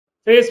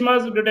Face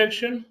mask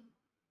detection.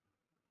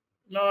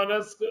 Now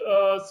let's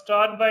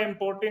start by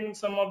importing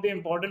some of the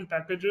important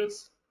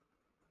packages.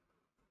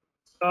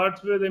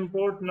 Starts with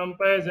import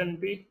numpy as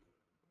np,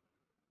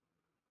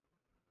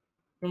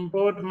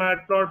 import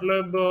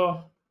matplotlib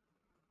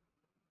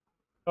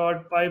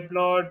dot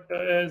pyplot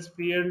as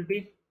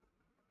plt,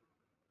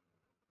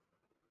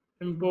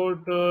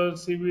 import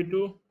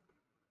cv2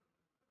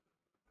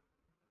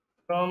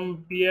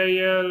 from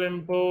pil,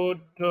 import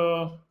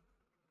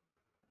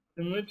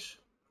image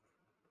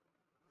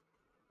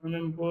and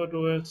import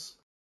os.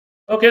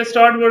 Okay,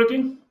 start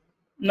working.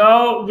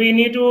 Now we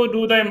need to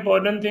do the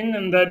important thing,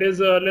 and that is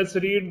let's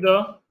read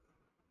the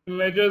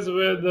images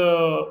with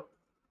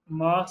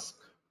mask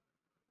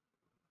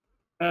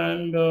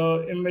and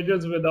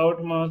images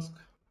without mask.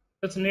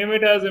 Let's name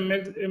it as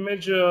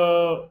image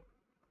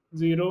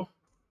 0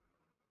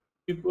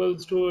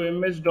 equals to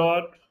image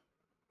dot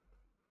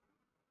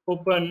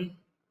open.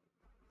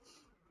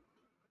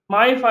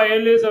 My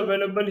file is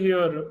available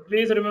here.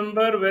 Please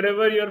remember,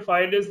 wherever your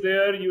file is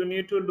there, you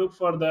need to look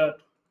for that.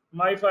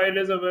 My file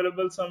is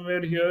available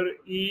somewhere here.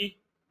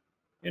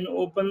 In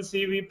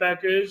OpenCV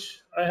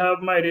package, I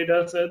have my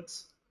data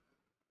sets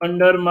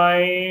under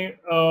my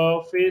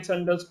face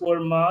underscore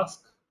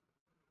mask.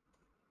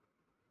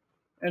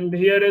 And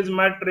here is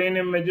my train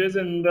images.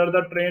 Under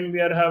the train,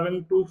 we are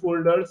having two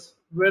folders,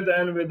 with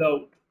and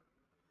without.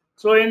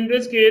 So in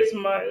this case,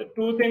 my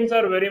two things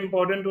are very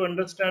important to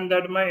understand,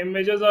 that my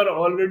images are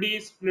already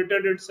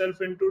splitted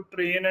itself into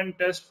train and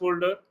test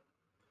folder.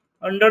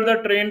 Under the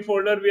train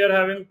folder, we are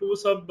having two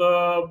sub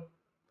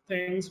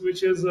things,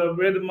 which is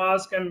with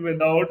mask and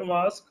without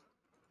mask.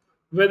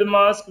 With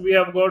mask, we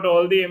have got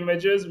all the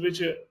images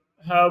which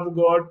have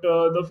got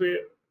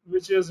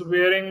which is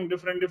wearing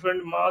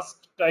different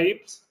mask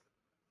types,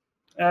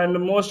 and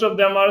most of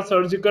them are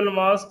surgical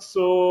masks,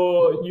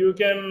 so you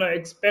can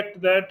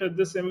expect that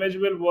this image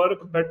will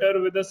work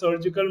better with a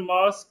surgical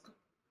mask.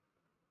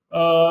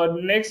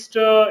 Next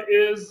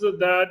is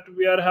that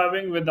we are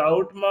having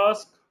without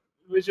mask,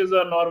 which is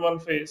a normal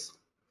face.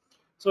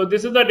 So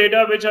this is the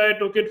data which I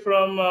took it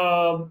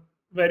from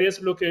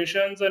various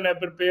locations, and I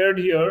prepared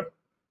here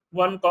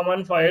one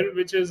common file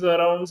which is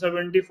around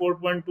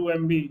 74.2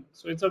 MB.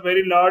 So it's a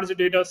very large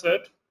data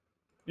set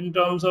in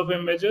terms of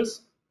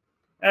images.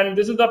 And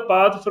this is the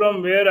path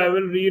from where I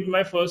will read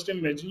my first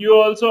image. You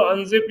also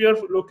unzip your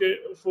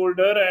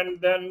folder and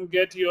then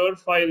get your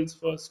files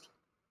first.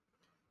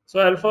 So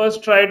I'll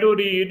first try to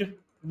read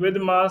with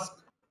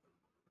mask.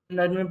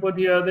 Let me put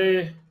here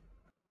the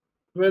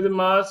with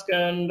mask,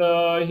 and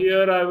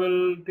here I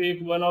will take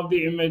one of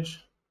the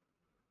image.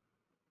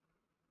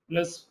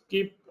 Let's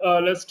take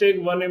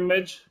one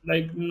image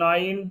like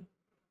 9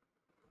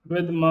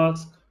 with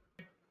mask.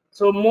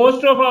 So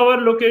most of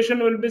our location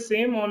will be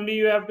same, only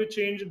you have to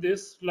change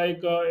this.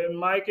 Like in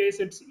my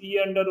case, it's E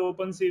under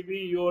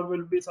OpenCV. Your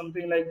will be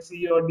something like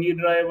C or D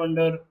drive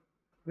under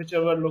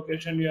whichever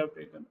location you have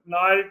taken. Now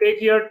I'll take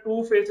here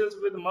two faces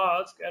with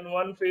mask and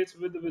one face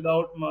with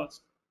without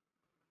mask,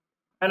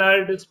 and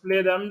I'll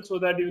display them so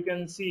that you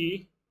can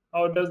see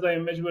how does the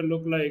image will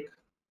look like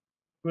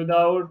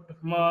without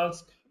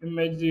mask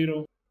image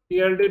 0.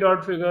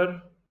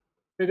 plt.figure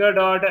figure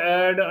dot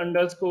add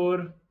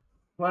underscore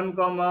 1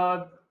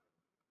 comma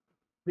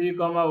 3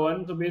 comma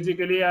 1. So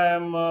basically I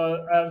have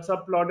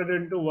subplotted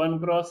into 1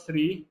 cross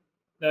 3.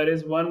 There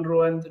is 1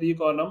 row and 3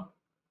 column.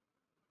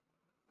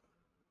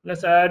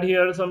 Let's add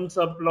here some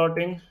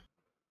subplotting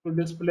to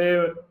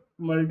display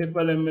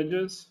multiple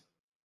images.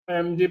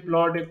 Img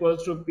plot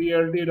equals to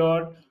plt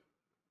dot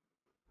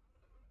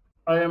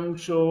im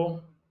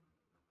show.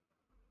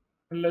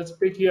 And let's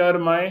pick here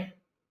my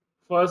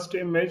first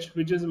image,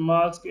 which is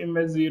mask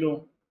image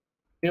 0.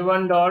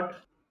 a1 dot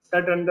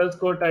set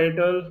underscore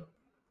title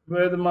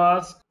with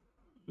mask.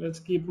 Let's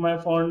keep my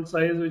font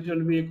size, which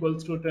will be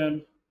equals to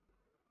 10.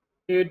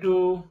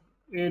 A2,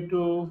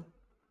 A2,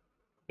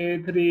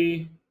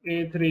 A3,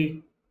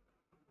 A3.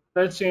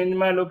 Let's change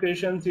my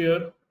locations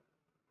here.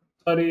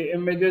 Sorry,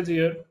 images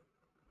here.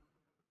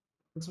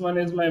 This one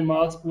is my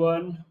mask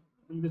 1,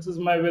 and this is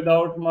my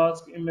without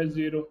mask image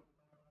 0.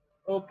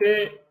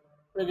 Okay,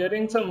 we're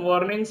getting some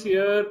warnings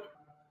here.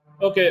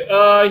 Okay,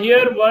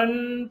 here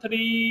 1,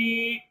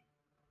 3,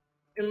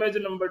 image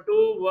number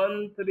 2,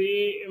 1,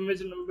 3,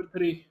 image number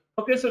 3.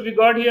 Okay, so we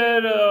got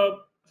here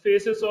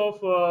faces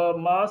of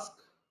mask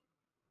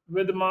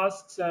with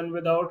masks and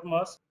without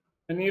mask.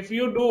 And if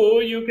you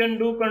do, you can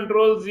do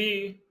Control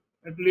Z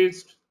at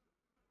least.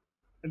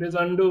 It is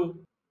undo.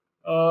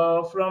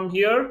 From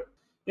here,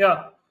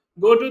 yeah,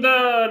 go to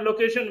the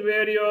location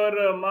where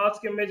your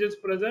mask image is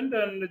present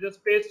and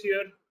just paste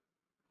here.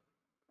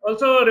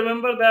 Also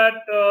remember that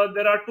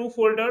there are two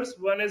folders.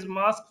 One is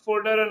mask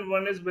folder and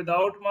one is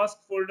without mask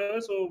folder.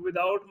 So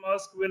without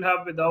mask will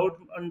have without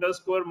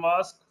underscore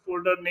mask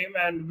folder name,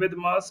 and with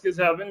mask is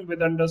having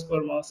with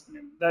underscore mask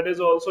name. That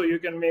is also, you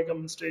can make a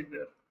mistake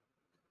there.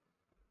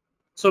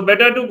 So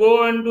better to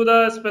go into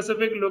the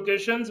specific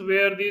locations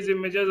where these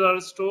images are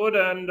stored,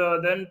 and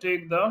then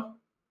take the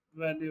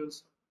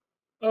values.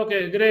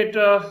 Okay, great.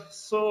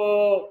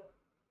 So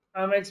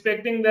I'm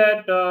expecting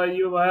that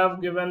you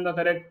have given the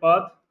correct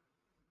path.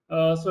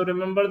 So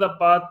remember the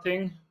path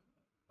thing.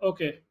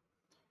 Okay.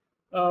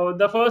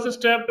 The first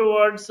step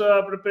towards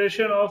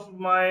preparation of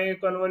my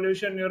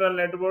convolution neural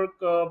network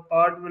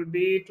part will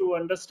be to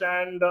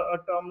understand a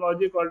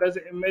terminology called as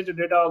image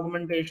data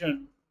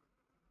augmentation.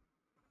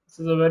 This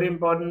is a very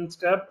important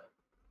step.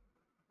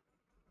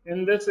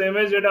 In this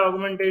image data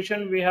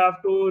augmentation, we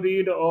have to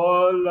read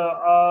all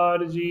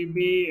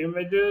RGB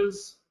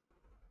images.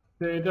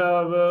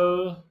 Data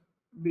will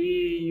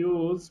be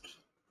used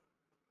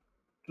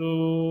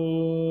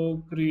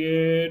to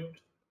create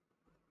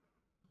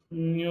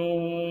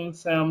new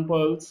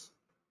samples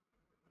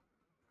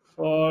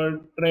for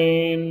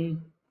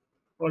training.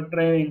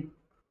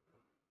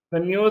 The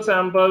new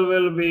sample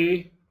will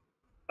be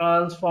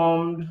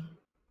transformed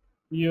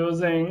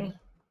using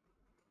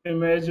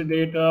image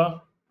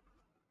data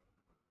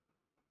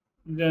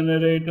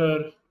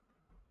generator.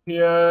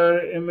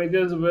 Here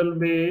images will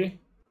be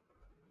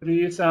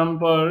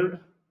resampled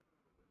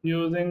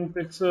using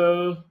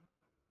pixel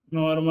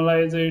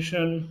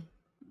normalization,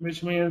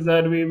 which means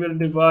that we will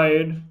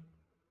divide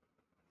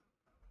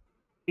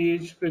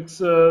each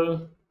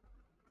pixel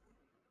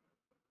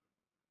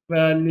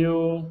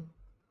value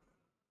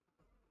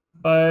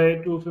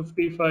by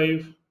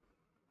 255.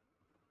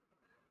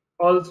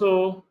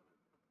 Also,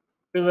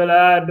 we will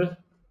add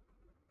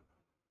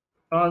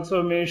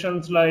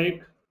transformations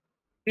like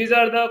these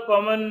are the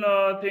common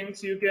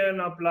things you can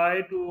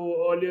apply to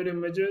all your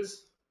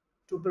images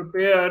to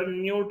prepare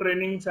new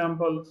training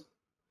samples.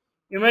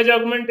 Image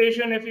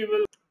augmentation, if you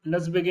will,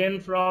 let's begin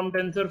from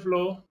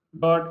TensorFlow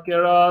dot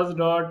keras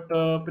dot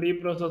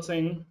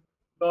preprocessing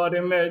dot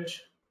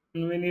image.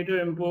 And we need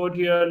to import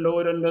here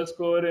load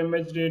underscore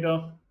image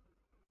data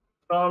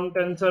from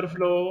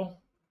TensorFlow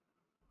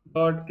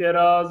dot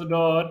keras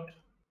dot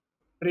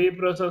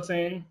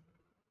preprocessing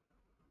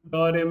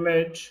dot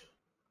image.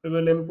 We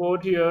will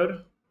import here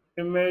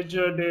image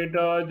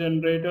data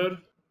generator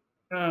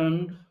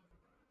and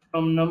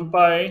from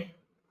NumPy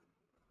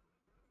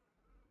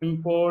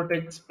import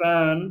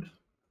expand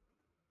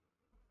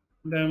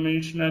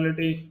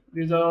dimensionality.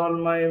 These are all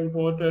my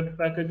imported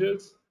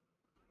packages.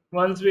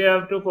 Once we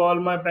have to call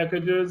my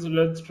packages,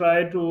 let's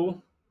try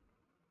to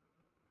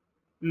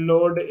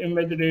load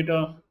image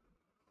data.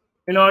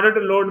 In order to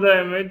load the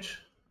image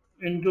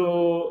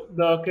into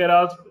the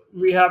Keras,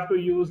 we have to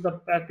use the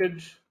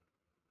package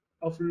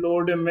of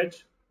load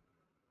image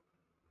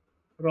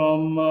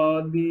from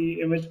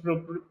the image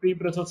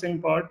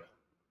pre-processing part.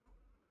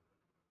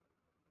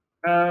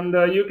 And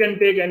you can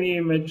take any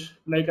image.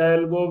 Like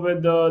I'll go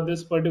with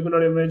this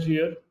particular image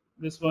here.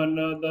 This one,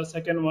 the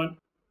second one.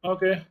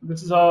 Okay,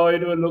 this is how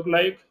it will look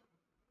like.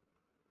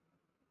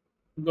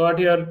 Got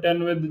here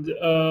 10 with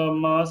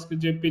mask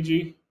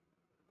JPG.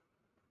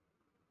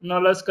 Now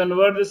let's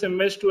convert this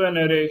image to an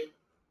array.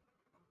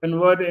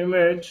 Convert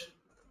image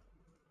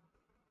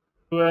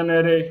to an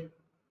array.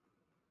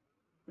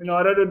 In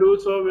order to do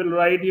so, we'll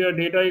write here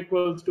data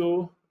equals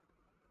to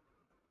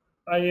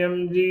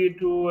img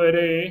to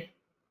array.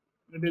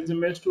 It is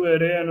image to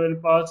array, and we'll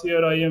pass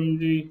here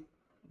img.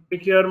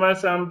 Pick here my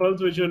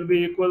samples, which will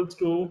be equals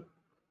to.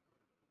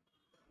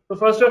 So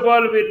first of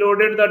all, we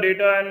loaded the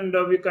data and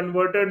we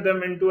converted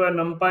them into a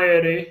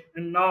NumPy array.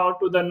 And now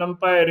to the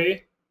NumPy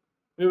array,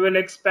 we will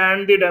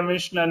expand the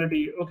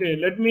dimensionality. Okay,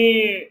 let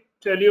me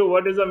tell you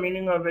what is the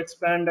meaning of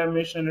expand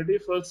dimensionality.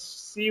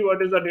 First, see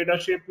what is the data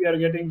shape we are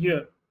getting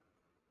here.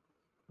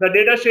 The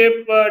data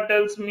shape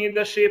tells me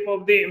the shape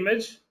of the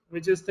image,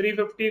 which is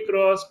 350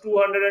 cross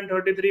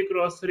 233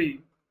 cross 3.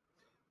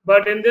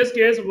 But in this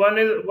case,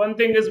 one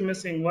thing is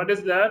missing. What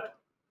is that?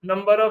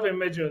 Number of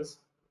images.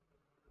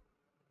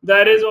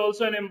 That is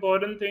also an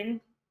important thing.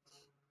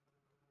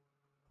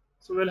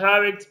 So we'll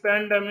have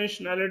expand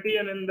dimensionality,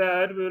 and in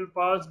that we will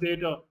pass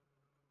data.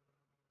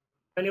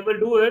 And you will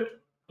do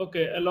it.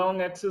 Okay,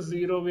 along axis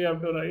 0 we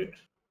have to write.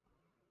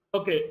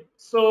 Okay,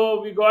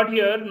 so we got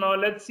here. Now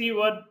let's see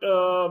what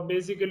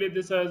basically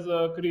this has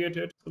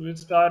created. So we'll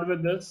start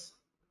with this.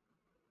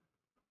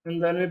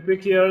 And then we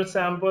pick here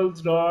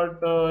samples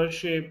dot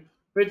shape,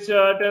 which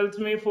tells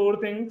me four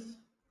things.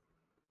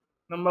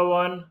 Number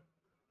one,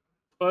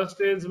 first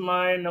is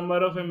my number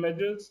of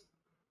images,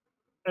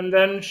 and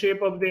then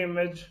shape of the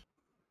image,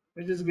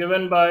 which is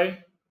given by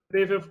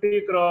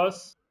 350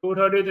 cross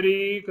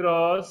 233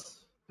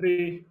 cross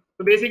 3.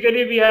 So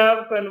basically, we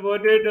have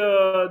converted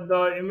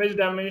the image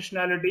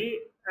dimensionality,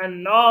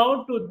 and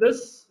now to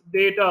this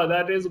data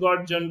that is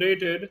got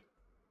generated,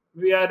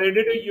 we are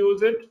ready to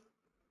use it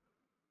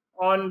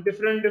on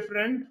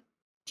different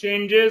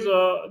changes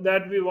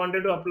that we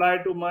wanted to apply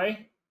to my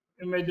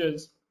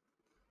images.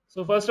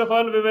 So first of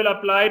all, we will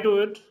apply to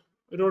it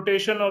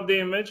rotation of the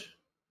image,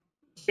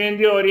 change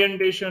the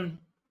orientation.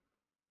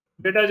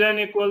 Data gen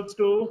equals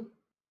to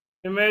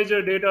image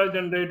data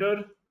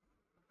generator,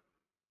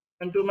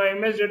 and to my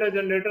image data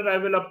generator, I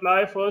will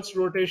apply first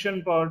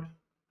rotation part,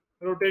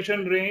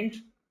 rotation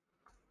range,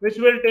 which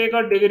will take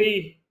a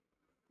degree,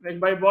 like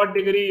by what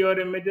degree your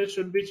images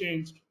should be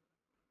changed.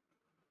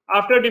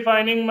 After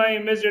defining my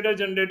image data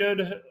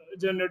generator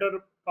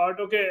generator part.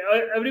 Okay,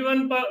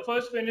 everyone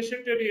first finish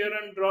it here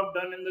and drop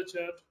done in the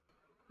chat.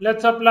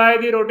 Let's apply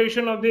the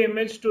rotation of the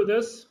image to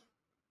this.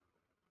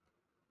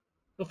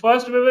 So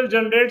first we will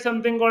generate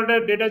something called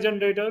a data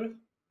generator,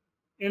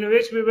 in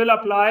which we will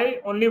apply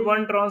only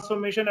one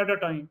transformation at a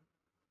time.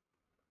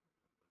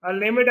 I'll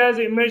name it as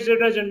image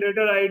data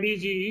generator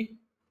IDG.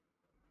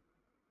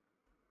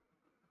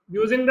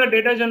 Using the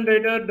data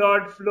generator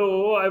dot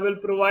flow, I will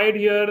provide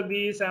here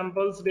the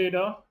samples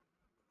data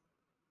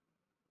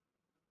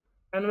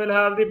and will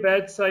have the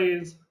batch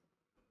size,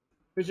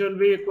 which will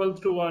be equals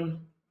to 1.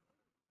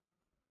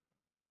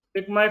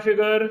 Pick my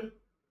figure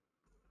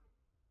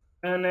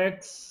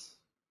nx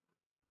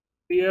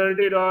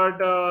plt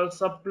dot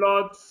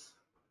subplots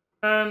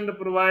and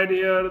provide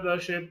here the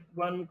shape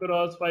 1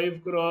 cross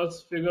 5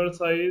 cross figure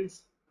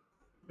size,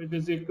 which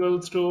is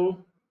equals to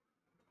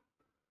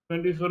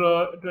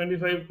 24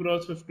 25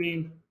 cross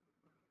 15.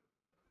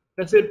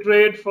 Let's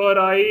iterate for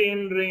I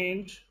in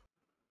range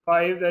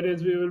 5, that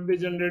is we will be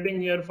generating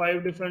here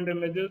 5 different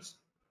images.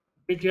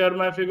 Pick here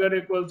my figure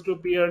equals to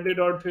plt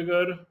dot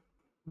figure,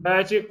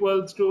 batch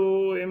equals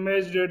to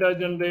image data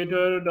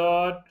generator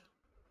dot,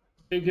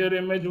 take here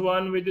image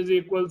 1, which is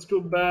equals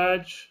to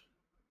batch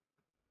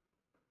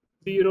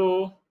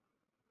 0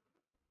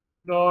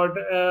 dot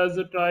as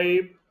a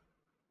type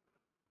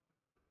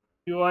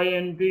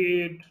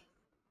uint8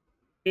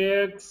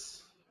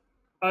 ax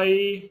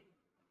I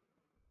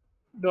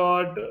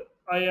dot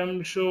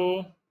im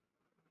show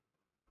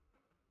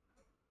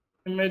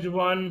image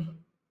 1,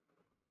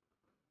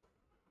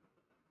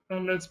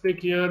 and let's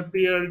pick here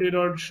plt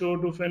dot show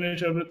to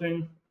finish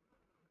everything,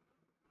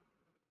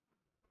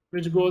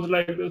 which goes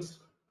like this.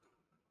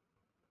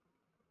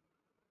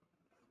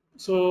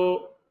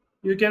 So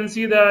you can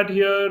see that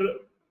here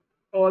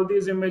all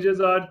these images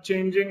are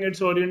changing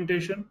its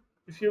orientation.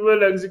 If you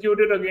will execute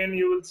it again,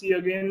 you will see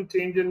again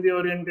change in the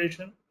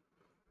orientation.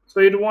 So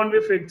it won't be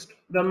fixed.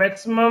 The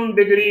maximum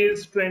degree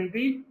is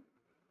 20.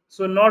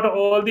 So not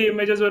all the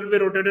images will be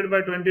rotated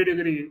by 20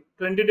 degree.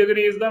 20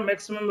 degree is the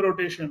maximum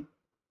rotation.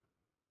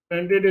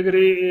 20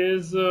 degree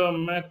is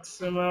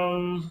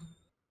maximum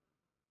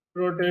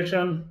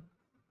rotation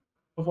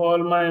of all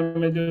my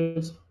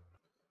images.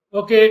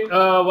 Okay,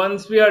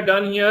 once we are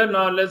done here,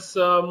 now let's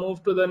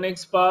move to the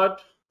next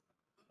part.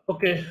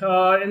 Okay,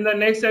 in the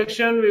next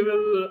section, we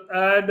will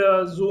add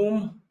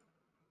zoom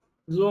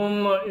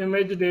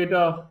image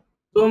data.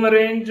 Zoom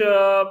range,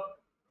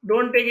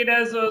 don't take it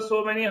as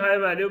so many high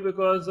value,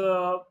 because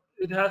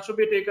it has to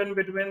be taken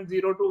between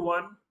 0 to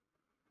 1.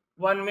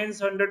 1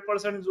 means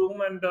 100%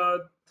 zoom and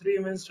 3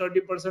 means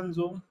 30%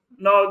 zoom.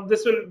 Now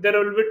there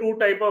will be two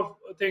type of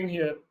thing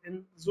here.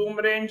 In zoom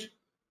range,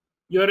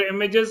 your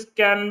images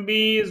can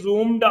be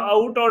zoomed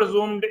out or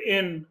zoomed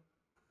in.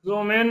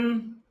 Zoom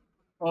in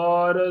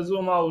or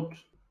zoom out.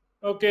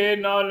 Okay,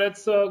 now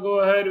let's go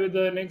ahead with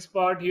the next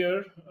part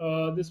here.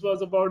 This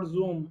was about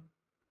zoom.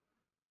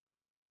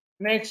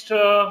 Next,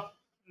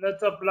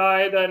 let's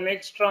apply the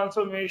next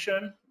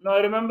transformation.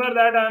 Now remember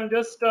that I'm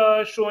just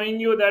showing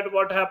you that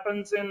what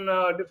happens in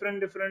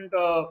different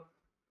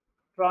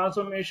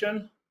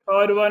transformation.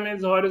 Third one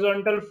is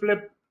horizontal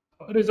flip.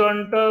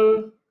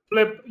 Horizontal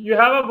flip. You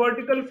have a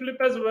vertical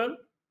flip as well.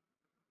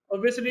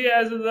 Obviously,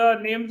 as the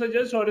name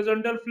suggests,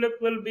 horizontal flip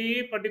will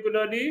be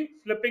particularly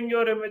flipping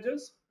your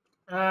images.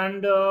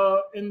 And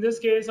in this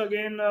case,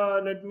 again,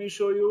 let me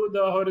show you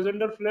the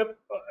horizontal flip,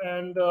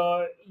 and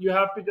you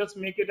have to just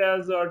make it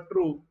as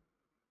true.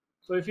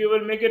 So if you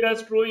will make it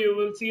as true, you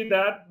will see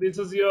that this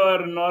is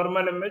your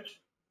normal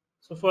image.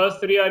 So first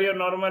three are your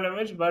normal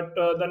image, but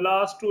the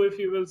last two, if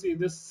you will see,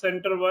 this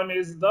center one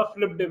is the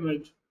flipped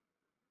image.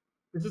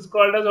 This is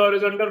called as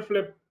horizontal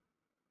flip.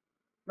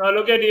 Now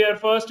look at here.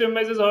 First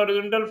image is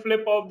horizontal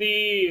flip of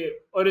the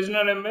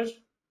original image.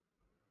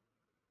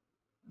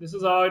 This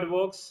is how it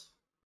works.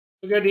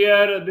 Look at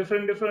here,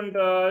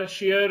 different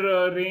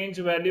shear range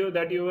value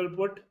that you will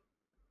put.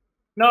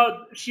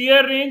 Now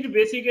shear range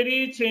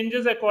basically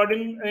changes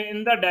according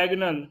in the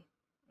diagonal.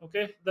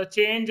 Okay, the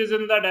change is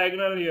in the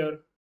diagonal here.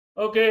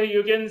 Okay,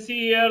 you can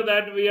see here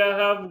that we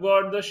have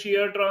got the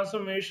shear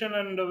transformation,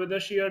 and with the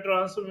shear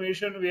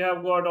transformation we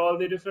have got all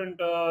the different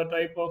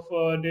type of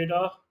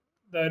data.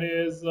 That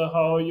is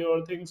how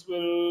your things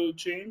will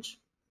change.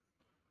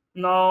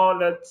 Now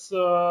let's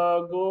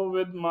go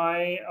with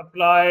my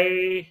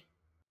apply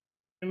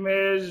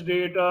image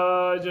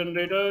data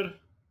generator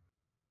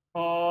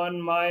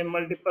on my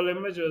multiple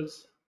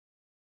images.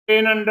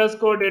 Train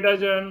underscore data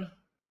gen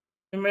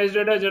image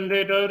data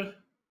generator.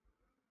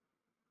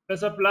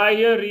 Let's apply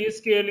here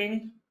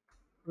rescaling,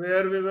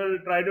 where we will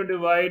try to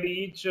divide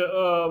each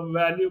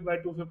value by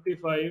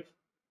 255.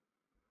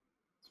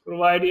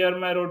 Provide here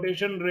my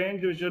rotation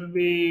range, which will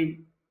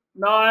be,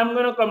 now I'm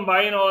going to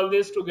combine all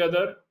this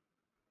together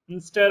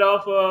instead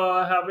of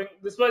having,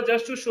 this was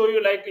just to show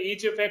you like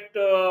each effect,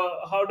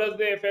 how does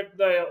they affect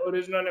the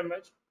original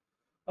image.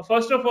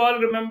 First of all,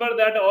 remember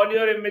that all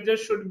your images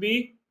should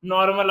be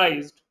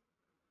normalized.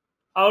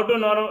 How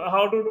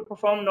to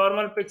perform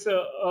normal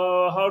pixel,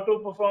 how to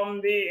perform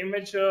the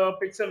image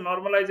pixel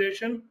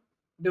normalization.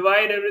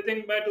 divide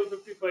everything by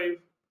 255.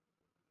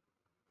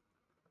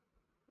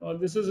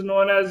 This is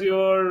known as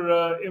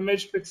your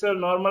image pixel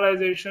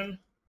normalization.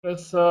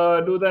 Let's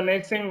do the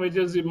next thing, which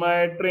is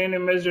my train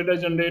image data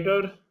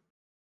generator,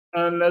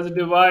 and let's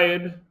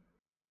divide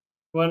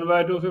 1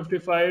 by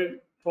 255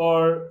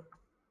 for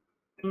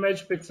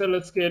image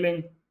pixel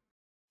scaling.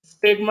 Let's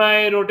take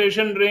my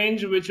rotation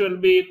range, which will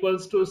be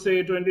equals to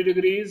say 20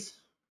 degrees,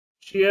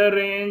 shear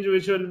range,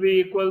 which will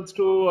be equals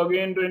to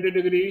again 20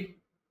 degree,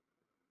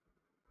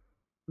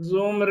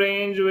 zoom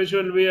range, which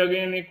will be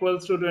again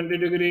equals to 20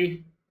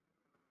 degree.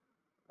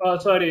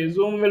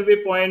 Zoom will be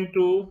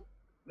 0.2,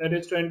 that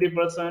is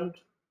 20%.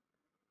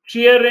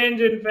 Shear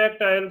range, in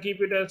fact, I'll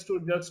keep it as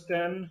to just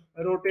 10.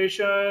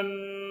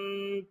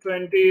 Rotation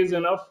 20 is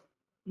enough.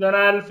 Then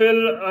I'll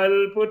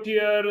put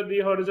here the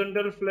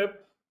horizontal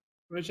flip,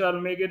 which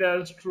I'll make it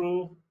as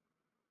true,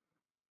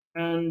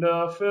 and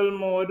fill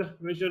mode,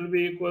 which will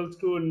be equals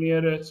to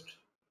nearest.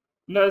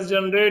 Let's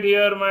generate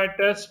here my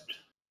test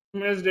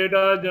image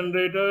data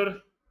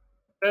generator.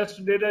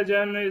 Test data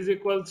gen is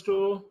equals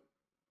to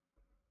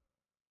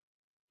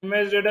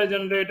image data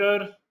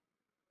generator.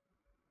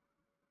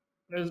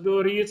 Let's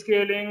do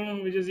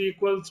rescaling, which is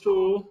equals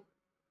to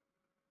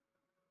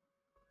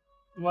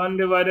 1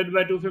 divided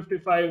by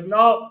 255.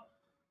 Now,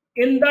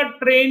 in the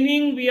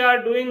training, we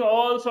are doing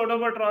all sort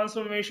of a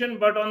transformation,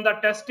 but on the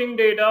testing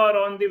data or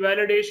on the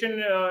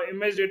validation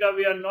image data,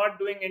 we are not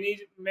doing any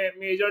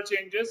major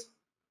changes.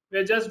 We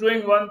are just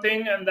doing one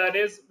thing, and that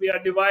is we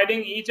are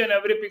dividing each and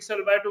every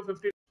pixel by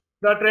 250.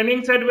 The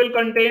training set will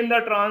contain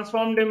the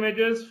transformed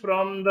images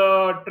from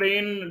the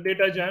train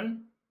data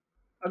gen.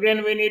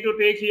 Again, we need to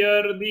take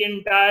here the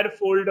entire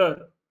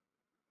folder.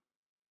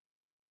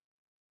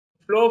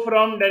 Flow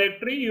from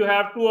directory, you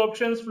have two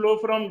options: flow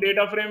from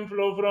data frame,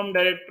 flow from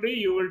directory.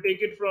 You will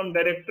take it from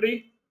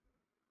directory,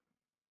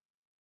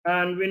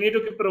 and we need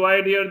to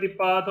provide here the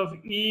path of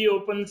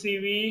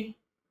OpenCV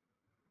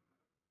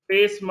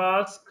face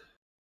mask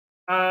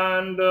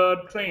and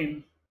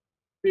train.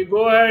 We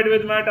go ahead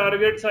with my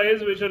target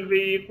size, which will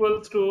be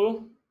equals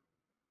to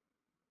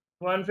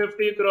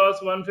 150 cross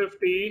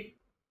 150,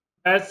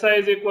 batch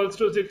size equals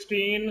to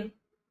 16,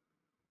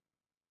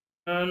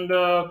 and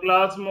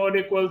class mode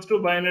equals to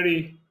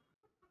binary.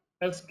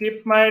 Let's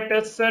skip my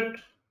test set,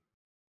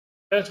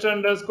 test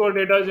underscore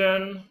data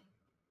gen,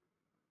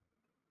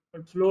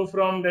 flow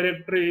from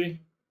directory,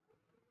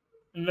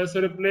 and let's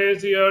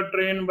replace here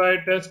train by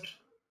test.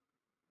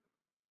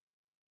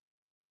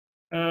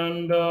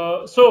 And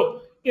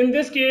so in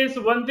this case,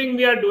 one thing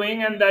we are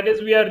doing, and that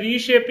is we are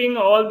reshaping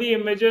all the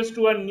images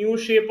to a new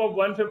shape of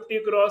 150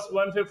 cross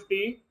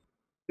 150,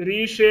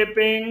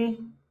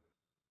 reshaping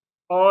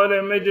all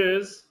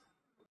images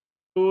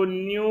to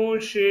new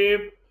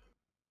shape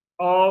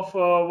of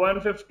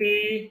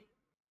 150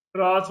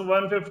 cross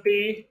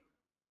 150.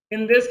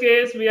 In this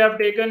case, we have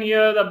taken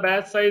here the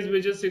batch size,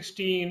 which is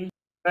 16.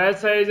 Batch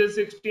size is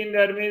 16.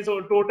 That means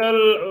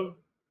total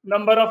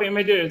number of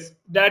images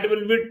that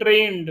will be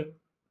trained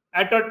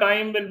at a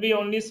time will be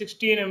only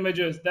 16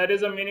 images. That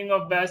is the meaning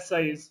of batch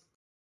size.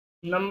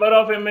 Number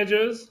of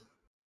images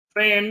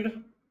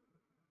trained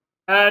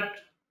at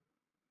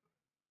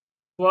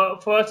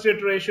first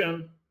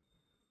iteration.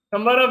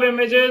 Number of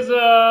images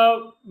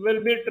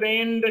will be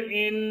trained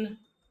in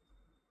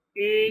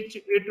each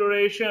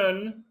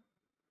iteration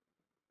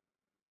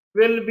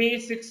will be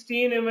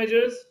 16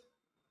 images,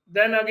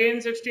 then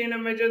again 16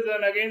 images,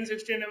 then again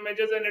 16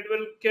 images, and it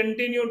will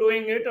continue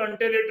doing it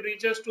until it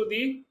reaches to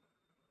the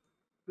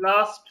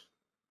last.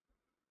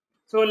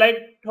 So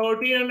like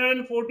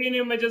 1314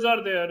 images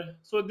are there.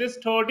 So this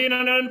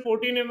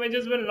 1314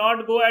 images will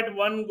not go at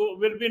one go,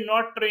 will be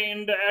not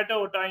trained at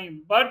a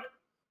time, but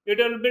it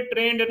will be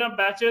trained in a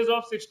batches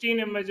of 16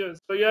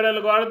 images. So your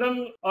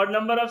algorithm or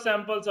number of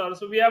samples are.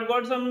 So we have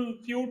got some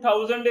few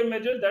thousand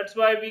images. That's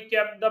why we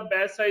kept the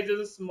batch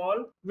sizes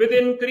small. With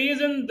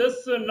increase in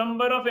this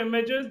number of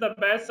images, the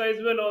batch size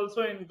will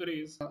also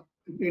increase.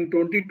 In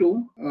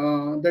 22,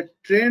 the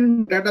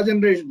train data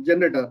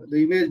generator,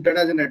 the image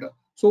data generator.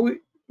 So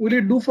will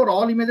it do for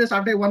all images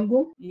at a one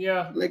go?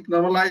 Yeah. Like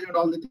normalized and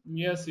all the things?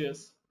 Yes,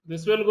 yes.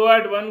 This will go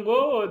at one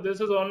go.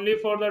 This is only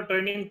for the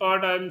training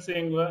part I am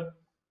saying.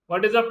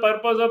 What is the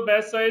purpose of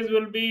batch size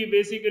will be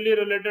basically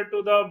related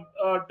to the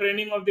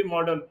training of the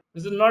model.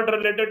 This is not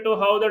related to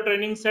how the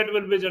training set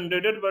will be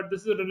generated, but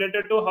this is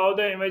related to how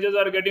the images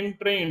are getting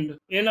trained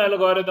in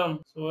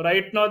algorithm. So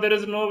right now there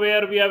is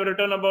nowhere we have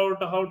written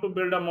about how to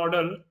build a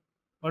model,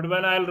 but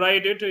when I'll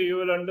write it, you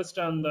will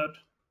understand that.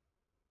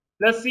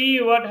 Let's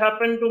see what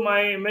happened to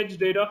my image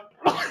data.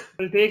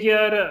 I'll take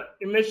here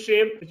image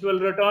shape, which will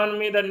return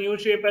me the new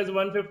shape as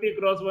 150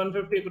 cross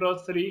 150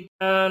 cross 3,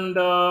 and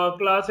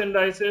class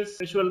indices,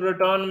 which will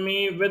return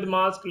me with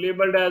mask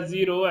labeled as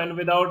 0 and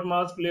without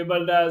mask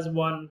labeled as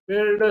 1.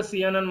 Build a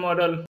CNN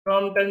model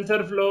from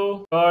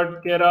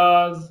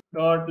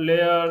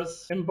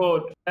TensorFlow.keras.layers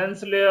import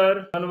dense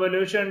layer,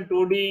 convolution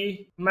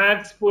 2D,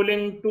 max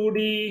pooling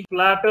 2D,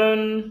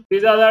 flatten.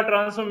 These are the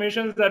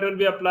transformations that will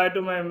be applied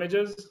to my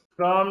images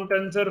from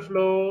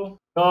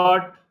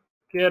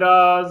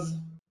TensorFlow.keras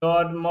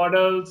dot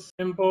models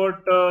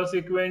import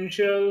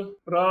sequential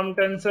from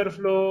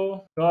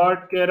TensorFlow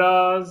dot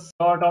keras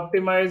dot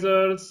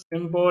optimizers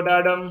import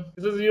Adam.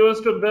 This is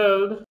used to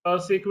build a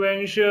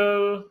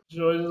sequential,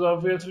 which is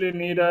obviously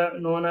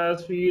known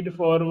as feed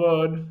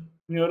forward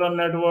neural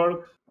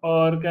network,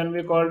 or can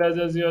be called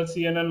as your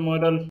CNN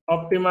model.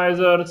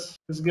 Optimizers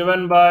is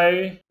given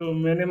by to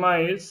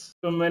minimize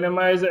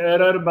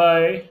error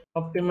by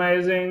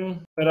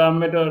optimizing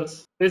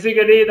parameters.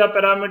 Basically, the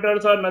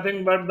parameters are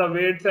nothing but the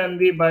weights and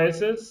the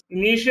biases.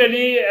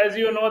 Initially, as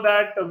you know,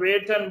 that the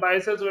weights and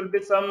biases will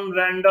be some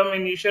random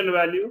initial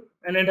value,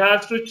 and it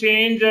has to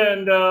change,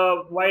 and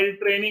while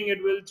training,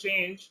 it will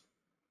change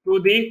to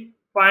the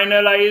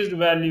finalized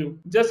value.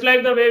 Just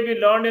like the way we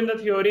learned in the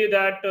theory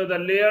that the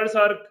layers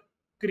are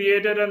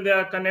created and they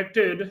are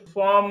connected,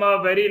 form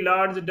a very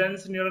large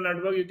dense neural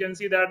network. You can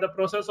see that the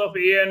process of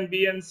A and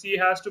B and C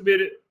has to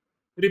be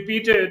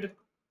repeated.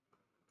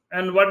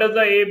 And what does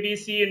the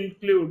ABC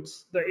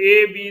includes? The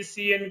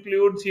ABC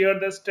includes here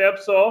the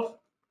steps of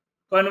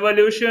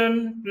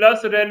convolution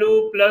plus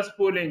ReLU plus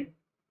pooling,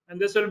 and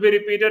this will be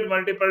repeated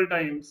multiple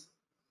times.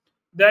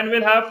 Then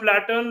we'll have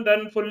flattened,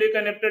 then fully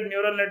connected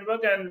neural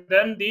network, and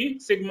then the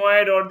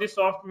sigmoid or the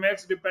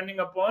softmax, depending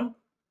upon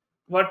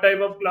what type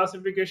of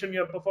classification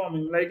you're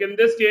performing. Like in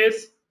this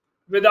case,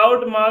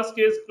 without mask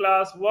is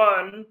class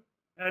 1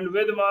 and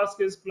with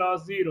mask is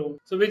class 0.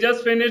 So we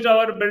just finished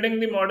our building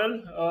the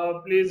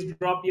model. Please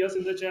drop yes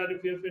in the chat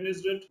if you have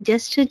finished it.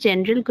 Just a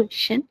general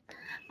question.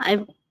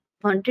 I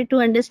wanted to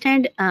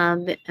understand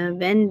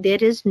when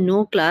there is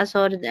no class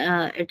or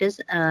it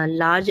is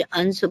large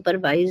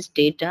unsupervised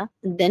data,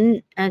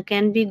 then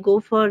can we go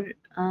for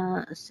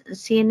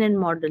CNN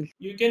model?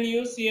 You can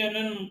use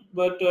CNN,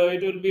 but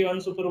it will be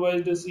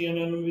unsupervised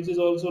CNN, which is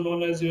also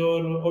known as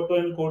your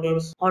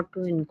autoencoders.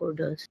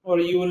 Autoencoders. Or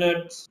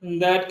UNets. In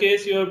that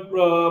case, your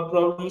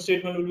problem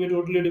statement will be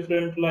totally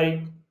different.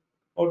 Like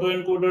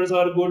autoencoders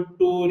are good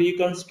to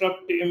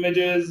reconstruct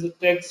images,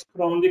 text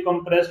from the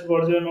compressed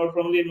version or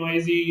from the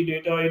noisy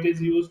data. It is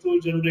used to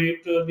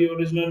generate the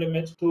original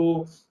image.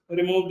 To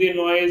remove the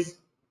noise,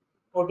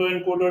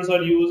 autoencoders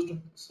are used.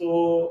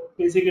 So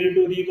basically,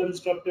 to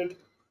reconstruct it,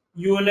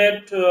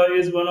 UNet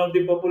is one of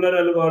the popular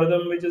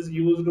algorithm which is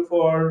used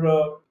for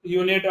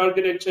UNet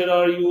architecture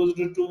are used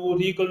to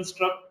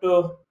reconstruct,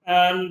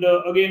 and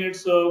again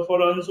it's for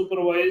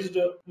unsupervised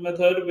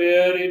method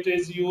where it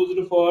is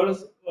used for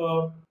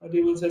what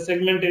you will say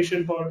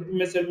segmentation, for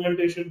image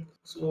segmentation.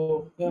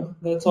 So yeah,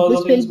 that's how the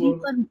This will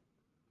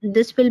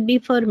things be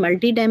work. for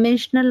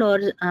multidimensional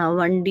or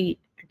 1D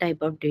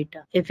type of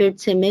data. If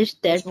it's image,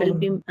 that will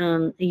be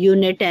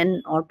unit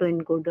and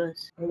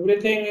autoencoders.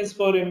 Everything is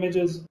for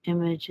images.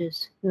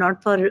 Images,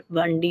 not for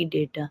 1D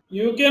data.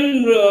 You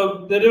can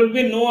there will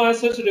be no as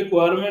such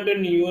requirement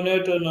in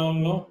UNet now.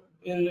 No,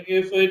 in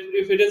if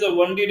it is a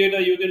 1D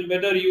data, you can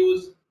better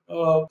use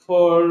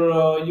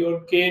for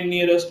your k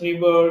nearest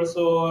neighbors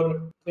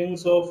or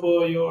things of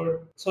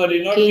your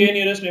sorry, not k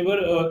nearest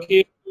neighbor,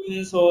 k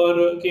means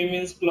or k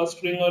means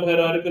clustering or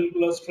hierarchical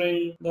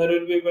clustering. That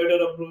will be a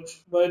better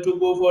approach. Why to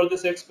go for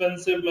this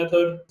expensive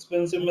method?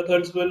 Expensive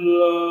methods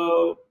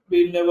will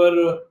be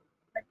never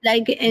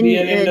like be an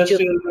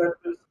industrial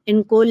practice.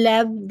 in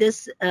Colab,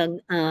 this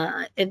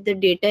if the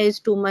data is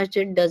too much,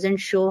 it doesn't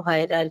show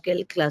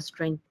hierarchical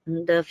clustering,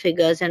 the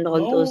figures and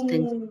all those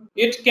things.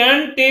 It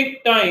can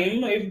take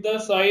time if the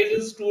size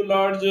is too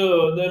large.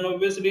 Then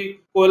obviously,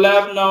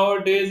 Colab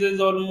nowadays is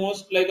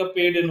almost like a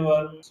paid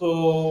environment.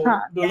 So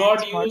do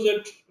not use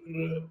it.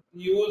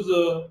 Use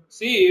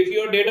see if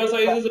your data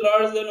size is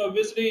large, then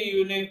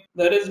obviously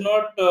there is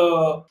not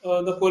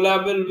the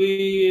Colab will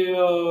be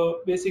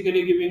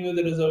basically giving you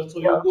the result. So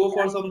you go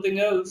for something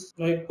else,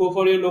 like go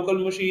for your local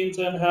machines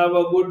and have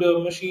a good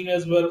machine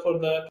as well for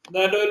that.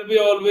 That will be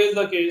always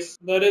the case.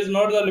 That is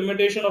not the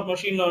limitation of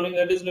machine learning.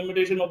 That is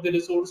limitation of the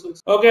resources.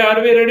 Okay,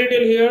 are we ready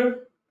till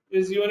here?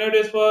 Is unit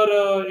is for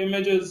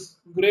images.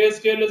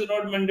 Grayscale is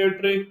not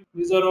mandatory.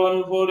 These are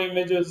all for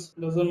images.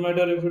 Doesn't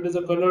matter if it is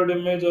a colored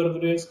image or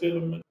grayscale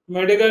image.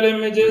 Medical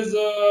images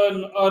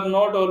are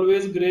not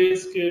always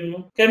grayscale.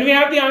 No? Can we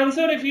have the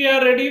answer if we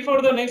are ready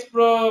for the next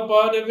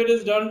part? If it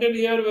is done till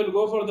here, we'll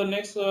go for the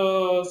next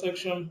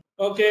section.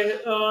 Okay,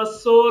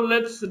 so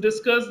let's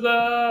discuss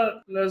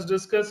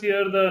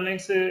here the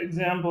next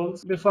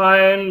examples.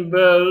 Define,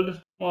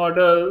 build,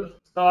 model.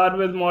 Start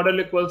with model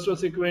equals to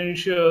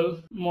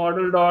sequential.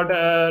 Model dot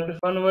add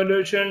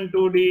convolution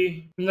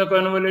 2D. In the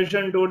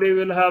convolution 2D,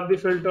 we'll have the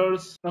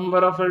filters, number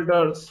of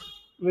filters,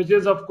 which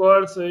is of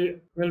course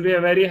will be a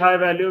very high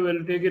value.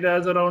 We'll take it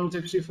as around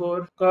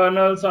 64.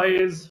 Kernel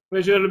size,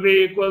 which will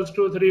be equals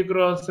to 3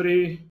 cross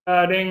 3.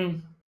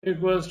 Adding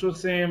equals to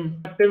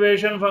same.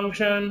 Activation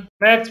function,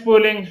 max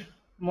pooling,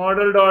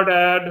 model dot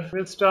add.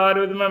 We'll start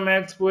with my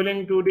max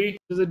pooling 2D.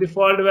 This is a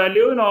default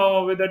value.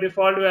 Now with the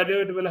default value,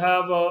 it will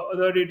have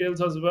other details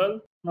as well.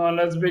 Now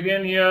let's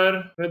begin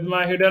here with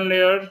my hidden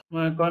layer,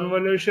 my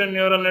convolution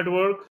neural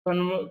network,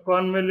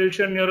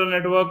 convolution neural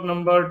network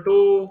number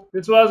 2.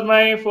 This was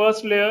my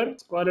first layer.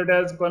 Let's call it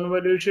as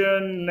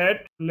convolution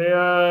net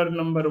layer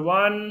number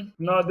 1.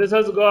 Now this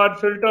has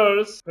got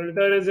filters.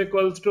 Filter is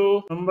equals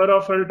to number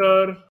of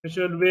filter, which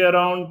will be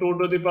around 2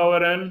 to the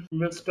power n.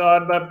 We'll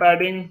start by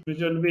padding, which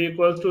will be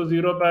equals to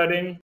 0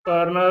 padding.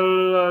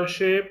 Kernel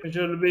shape, which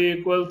will be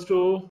equals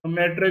to a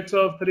matrix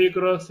of 3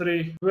 cross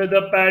 3 with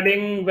a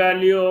padding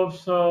value of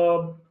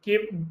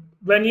keep.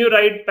 When you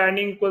write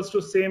padding equals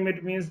to same,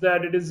 it means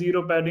that it is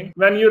 0 padding.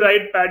 When you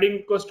write padding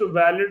equals to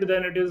valid,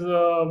 then it is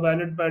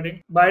valid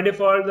padding. By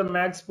default, the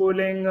max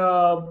pooling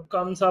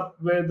comes up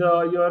with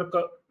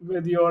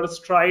your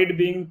stride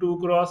being 2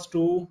 cross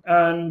 2,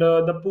 and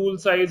the pool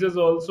size is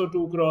also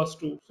 2 cross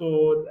 2.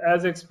 So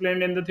as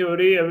explained in the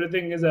theory,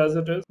 everything is as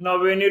it is. Now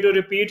we need to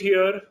repeat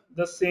here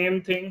the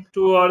same thing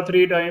 2 or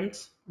 3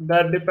 times.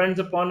 That depends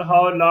upon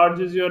how large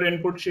is your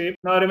input shape.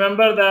 Now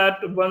remember that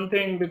one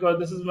thing, because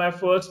this is my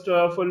first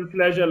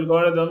full-fledged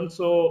algorithm.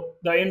 So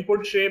the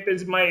input shape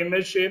is my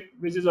image shape,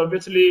 which is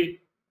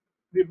obviously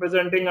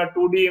representing a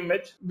 2D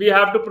image. We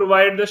have to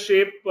provide the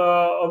shape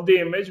of the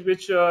image,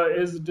 which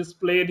is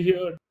displayed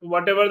here.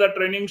 Whatever the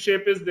training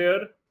shape is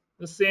there,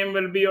 the same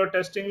will be your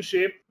testing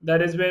shape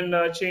that has been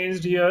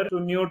changed here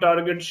to new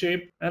target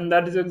shape, and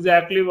that is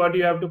exactly what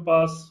you have to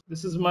pass.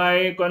 This is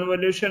my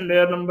convolution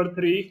layer number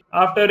 3.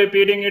 After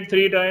repeating it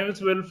 3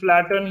 times, we'll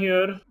flatten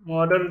here,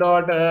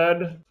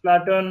 model.add,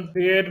 flatten,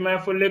 create my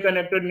fully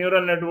connected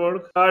neural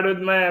network, start with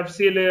my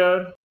FC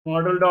layer,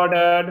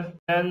 model.add,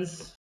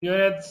 hence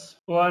units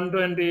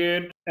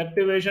 128,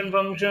 activation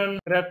function,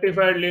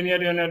 rectified linear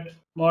unit,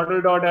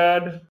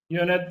 model.add,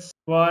 units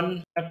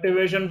 1,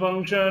 activation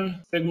function,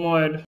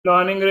 sigmoid.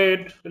 Learning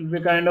rate will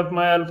be kind of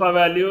my alpha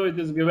value, which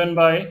is given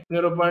by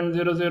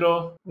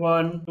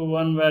 0.001 to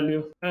 1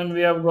 value. And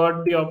we have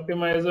got the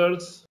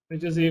optimizers,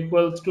 which is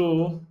equals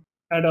to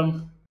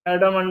Adam.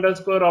 Adam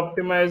underscore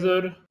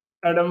optimizer,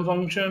 Adam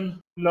function,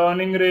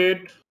 learning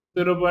rate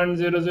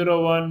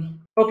 0.001.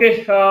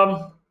 Okay,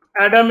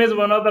 Adam is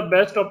one of the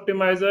best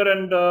optimizer,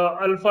 and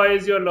alpha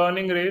is your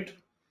learning rate.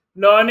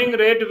 Learning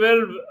rate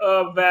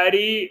will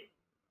vary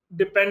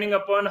depending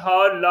upon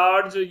how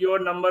large your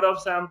number of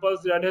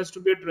samples that has to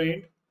be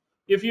trained.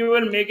 If you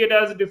will make it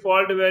as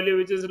default value,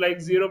 which is like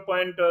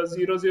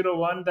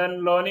 0.001,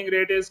 then learning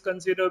rate is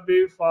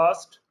considerably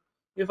fast.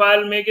 If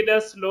I'll make it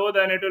as slow,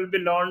 then it will be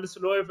learned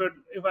slow.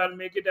 If I'll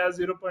make it as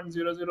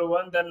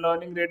 0.001, then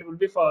learning rate will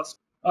be fast.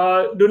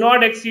 Do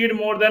not exceed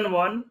more than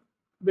 1,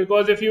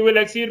 because if you will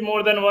exceed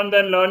more than 1,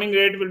 then learning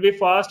rate will be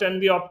fast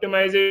and the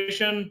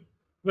optimization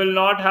will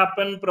not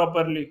happen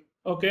properly.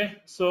 Okay,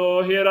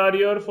 so here are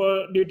your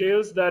for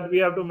details that we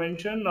have to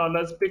mention. Now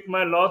let's pick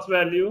my loss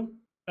value,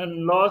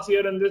 and loss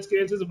here in this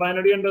case is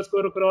binary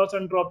underscore cross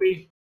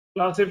entropy.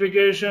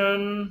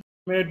 Classification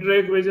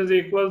metric, which is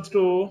equals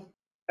to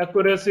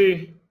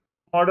accuracy,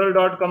 model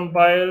dot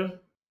compile,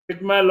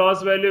 pick my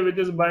loss value, which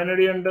is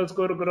binary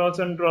underscore cross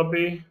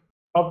entropy.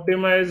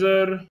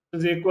 Optimizer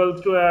is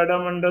equals to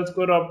Adam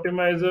underscore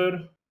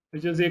optimizer,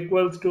 which is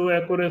equals to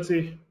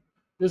accuracy.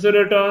 This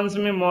returns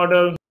me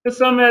model. There's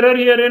some error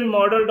here in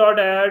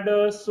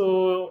model.add,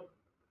 so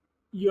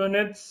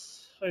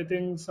units, I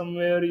think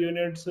somewhere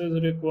units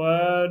is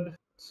required.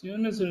 It's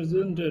units,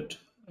 isn't it?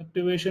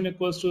 Activation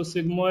equals to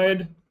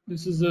sigmoid.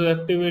 This is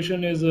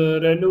activation is a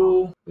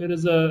relu. There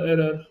is a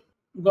error.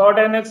 Got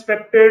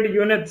unexpected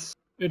units.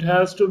 It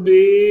has to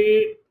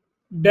be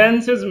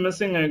dense is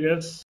missing, I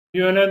guess.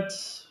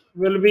 Units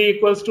will be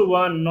equals to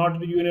 1, not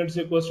units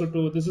equals to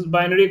 2. This is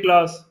binary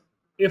class.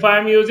 If I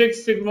am using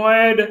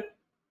sigmoid,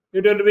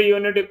 it will be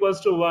unit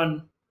equals to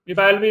 1. If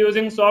I'll be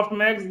using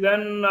softmax,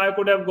 then I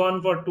could have gone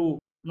for 2.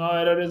 Now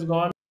error is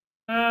gone.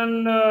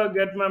 And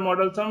get my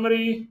model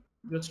summary,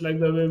 just like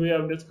the way we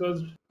have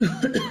discussed.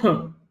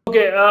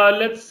 Okay,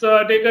 let's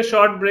take a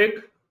short break,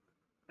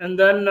 and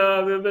then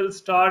we will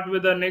start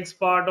with the next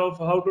part of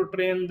how to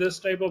train this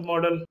type of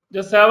model.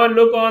 Just have a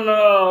look on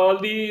all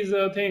these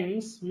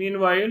things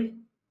meanwhile,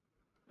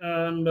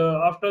 and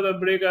after the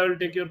break I will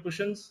take your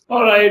questions.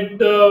 All right,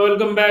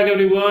 welcome back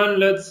everyone.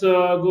 Let's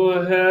go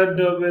ahead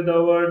with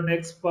our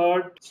next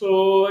part.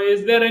 So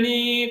is there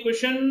any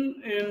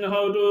question in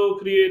how to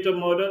create a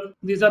model?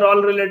 These are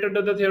all related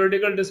to the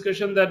theoretical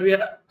discussion that we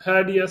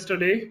had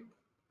yesterday,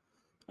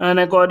 and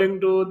according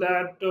to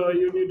that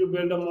you need to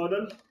build a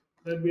model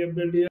that we have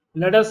built here.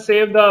 Let us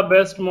save the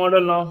best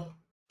model now.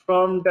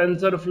 From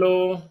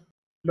TensorFlow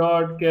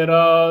dot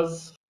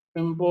keras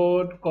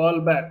import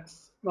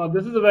callbacks. Now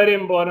this is a very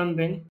important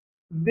thing.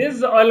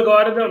 These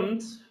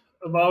algorithms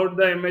about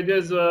the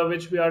images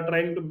which we are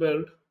trying to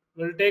build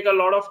will take a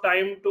lot of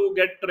time to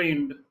get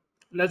trained.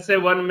 Let's say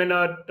 1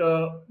 minute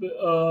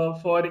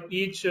for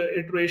each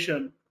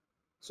iteration.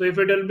 So if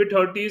it will be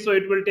 30, so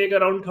it will take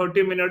around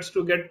 30 minutes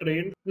to get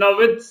trained. Now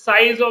with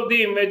size of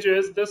the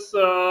images, this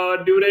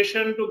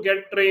duration to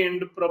get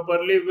trained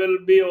properly will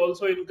be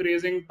also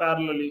increasing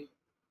parallelly.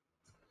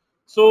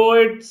 So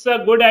it's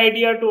a good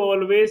idea to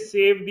always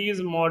save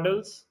these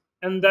models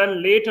and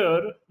then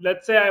later,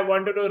 let's say I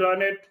wanted to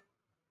run it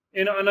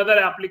in another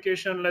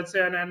application, let's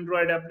say an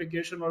Android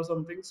application or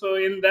something. So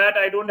in that,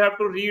 I don't have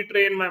to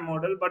retrain my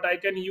model, but I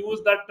can use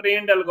that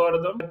trained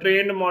algorithm,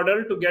 trained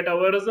model, to get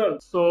our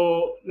results.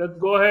 So let's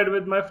go ahead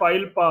with my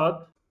file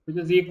path, which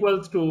is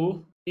equals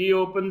to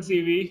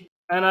eopencv,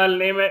 and I'll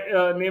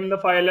name the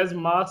file as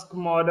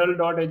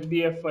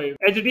maskmodel.hdf5.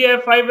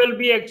 hdf5 will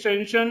be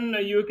extension.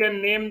 You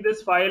can name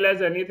this file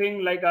as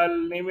anything, like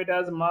I'll name it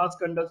as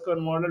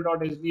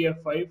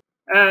mask_model.hdf5,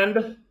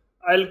 and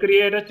I'll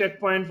create a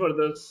checkpoint for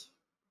this.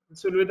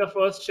 This will be the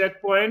first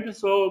checkpoint.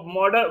 So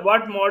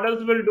what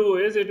models will do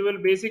is it will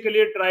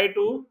basically try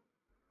to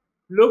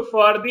look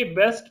for the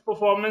best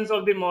performance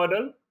of the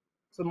model.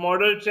 So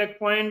model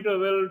checkpoint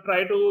will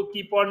try to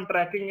keep on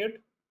tracking it.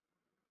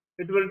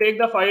 It will take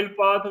the file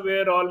path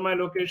where all my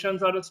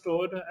locations are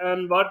stored,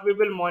 and what we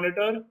will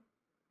monitor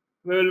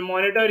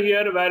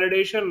here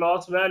validation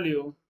loss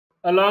value.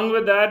 Along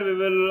with that, we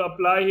will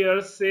apply here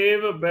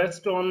save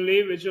best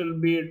only, which will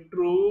be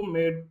true,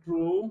 made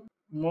true.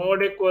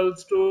 Mode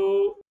equals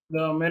to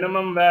the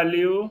minimum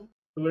value.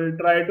 We will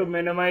try to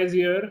minimize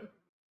here.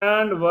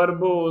 And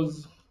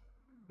verbose,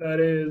 that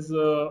is,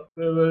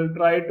 we will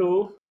try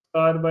to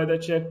start by the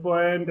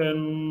checkpoint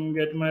and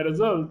get my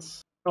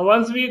results. Now,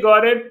 once we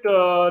got it,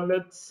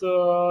 let's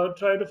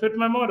try to fit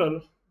my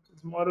model.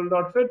 It's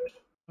model.fit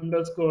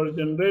underscore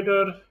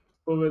generator.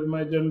 So with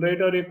my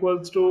generator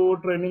equals to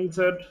training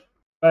set,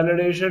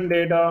 validation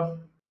data,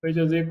 which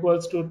is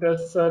equals to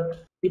test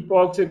set,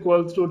 epochs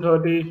equals to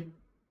 30,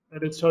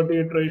 that is 30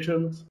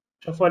 iterations.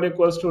 Shuffle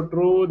equals to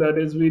true, that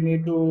is we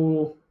need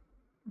to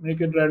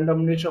make it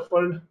randomly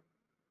shuffled.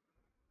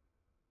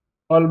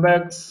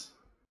 Callbacks,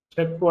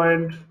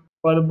 checkpoint,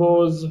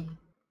 verbose,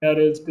 that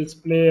is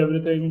display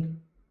everything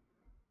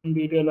in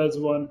detail as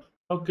one.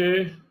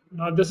 Okay,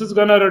 now this is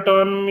gonna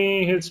return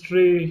me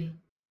history.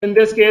 In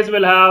this case,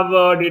 we'll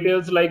have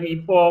details like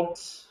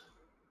epochs,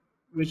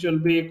 which will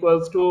be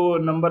equals to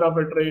number of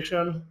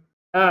iteration,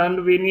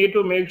 and we need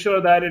to make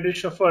sure that it is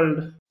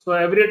shuffled. So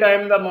every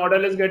time the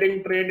model is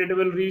getting trained, it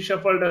will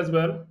reshuffled as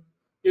well.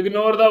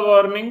 Ignore the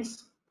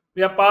warnings.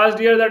 We have passed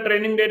here the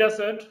training data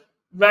set.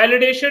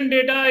 Validation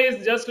data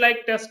is just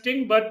like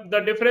testing, but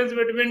the difference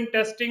between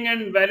testing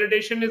and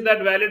validation is that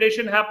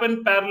validation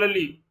happen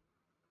parallelly.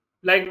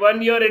 Like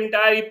when your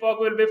entire epoch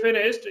will be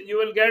finished, you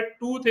will get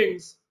two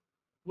things: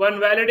 one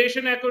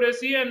validation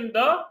accuracy and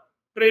the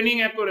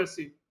training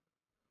accuracy.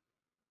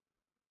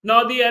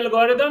 Now the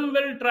algorithm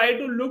will try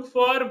to look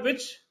for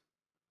which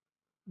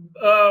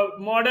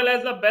model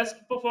has the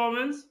best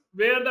performance,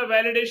 where the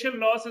validation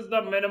loss is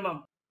the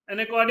minimum, and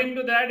according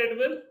to that it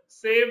will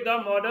save the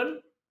model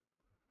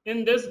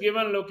in this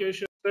given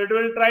location. So it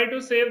will try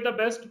to save the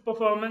best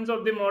performance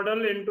of the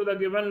model into the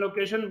given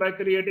location by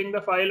creating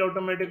the file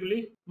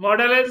automatically.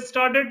 Model has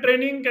started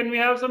training. Can we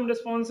have some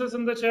responses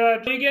in the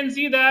chat? We can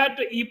see that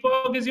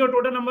epoch is your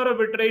total number of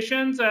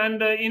iterations,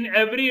 and in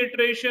every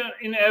iteration,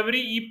 in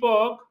every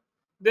epoch,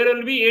 there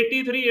will be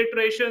 83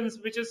 iterations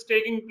which is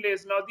taking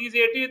place. Now these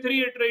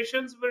 83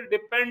 iterations will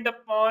depend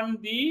upon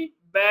the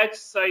batch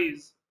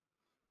size.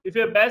 If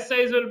your batch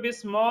size will be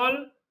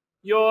small,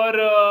 your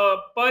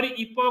per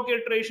epoch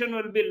iteration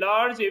will be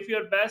large. If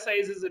your batch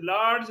size is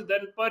large,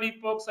 then per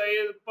epoch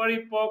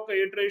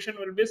iteration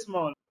will be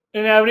small.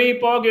 In every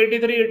epoch,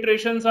 83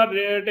 iterations are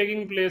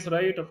taking place,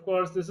 right? Of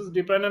course, this is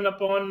dependent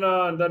upon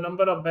the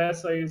number of batch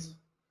size.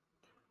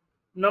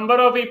 Number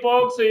of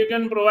epochs, so you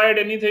can provide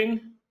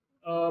anything.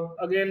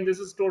 Again, this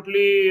is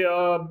totally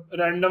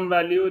random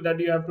value that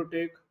you have to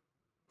take.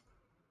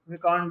 We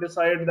can't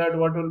decide that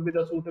what will be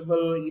the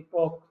suitable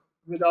epoch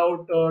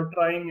without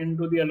trying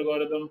into the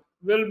algorithm.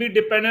 Will be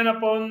dependent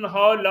upon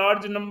how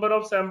large number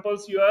of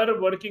samples you are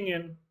working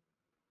in.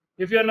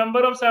 If your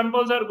number of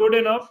samples are good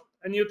enough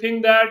and you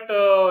think that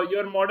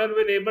your model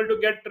will able to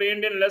get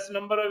trained in less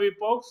number of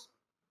epochs,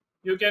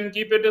 you can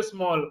keep it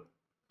small.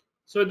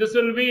 So this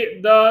will be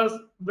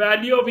the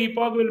value of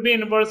epoch will be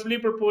inversely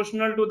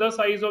proportional to the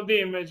size of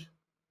the image.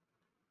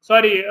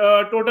 Sorry,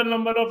 total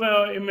number of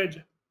image.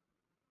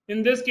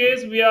 In this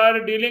case, we are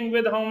dealing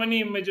with how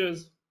many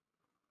images?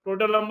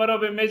 Total number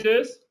of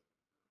images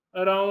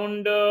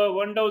around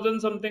 1000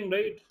 something,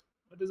 right?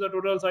 What is the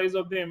total size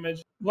of the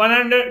image?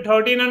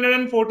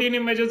 1314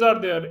 images are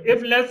there.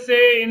 If let's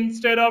say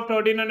instead of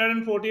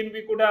 1314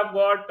 we could have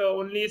got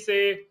only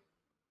say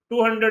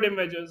 200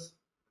 images,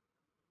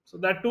 so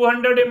that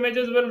 200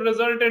 images will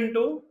result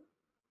into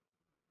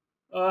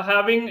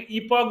having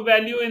epoch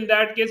value. In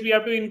that case, we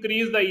have to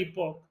increase the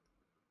epoch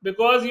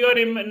because your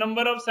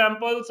number of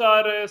samples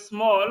are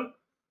small,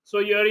 so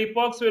your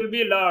epochs will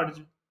be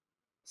large.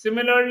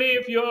 Similarly,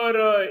 if your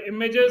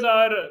images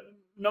are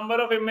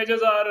number of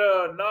images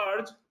are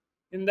large,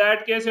 in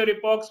that case your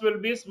epochs will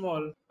be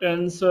small.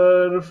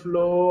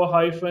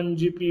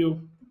 TensorFlow-GPU.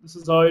 This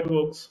is how it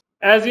works.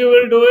 As you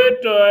will do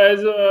it,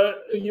 as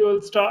you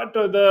will start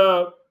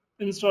the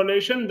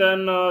installation,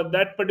 then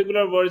that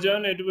particular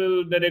version it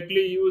will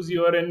directly use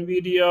your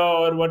NVIDIA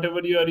or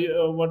whatever you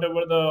are,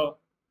 whatever the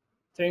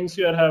things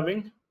you are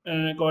having.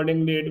 and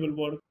accordingly it will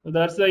work. So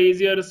that's the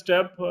easier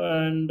step,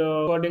 and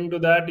according to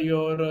that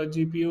your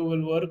GPU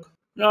will work.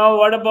 Now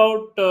what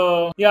about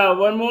yeah,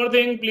 one more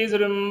thing, please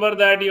remember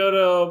that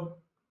your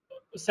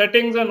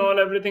settings and all,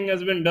 everything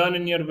has been done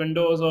in your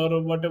Windows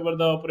or whatever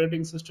the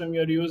operating system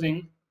you're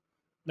using,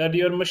 that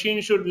your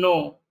machine should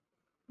know,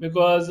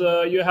 because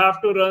you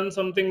have to run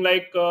something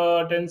like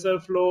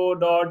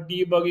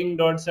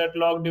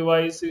tensorflow.debugging.setlog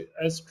device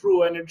as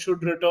true, and it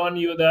should return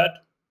you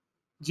that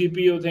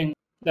GPU thing,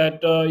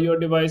 that your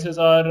devices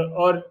are,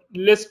 or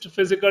list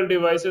physical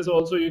devices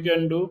also you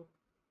can do,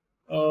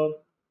 uh,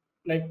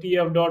 like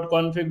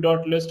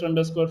tf.config.list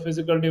underscore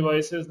physical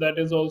devices. That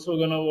is also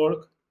gonna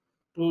work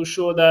to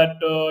show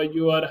that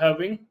you are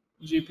having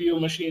GPU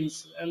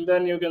machines, and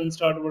then you can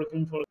start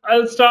working for it.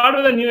 I'll start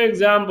with a new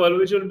example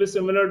which will be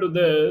similar to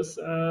this,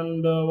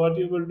 and what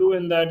you will do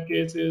in that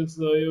case is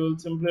you will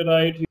simply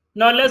write.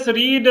 Now let's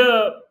read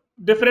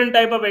different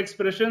type of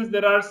expressions.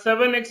 There are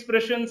 7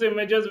 expressions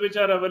images which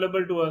are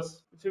available to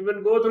us. If you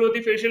will go through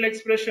the facial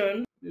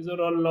expression, these are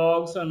all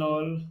logs and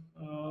all.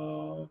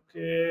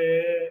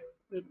 Okay,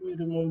 let me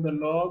remove the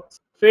logs.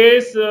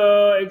 Face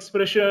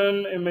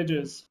expression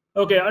images.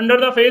 Okay, under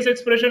the face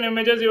expression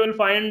images, you will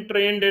find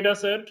train data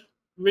set,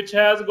 which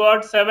has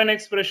got 7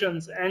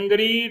 expressions: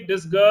 angry,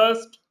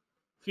 disgust,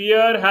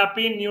 fear,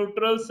 happy,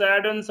 neutral,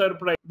 sad, and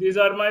surprise. These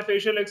are my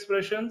facial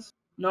expressions.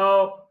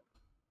 Now,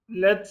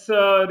 let's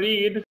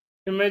read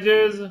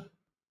images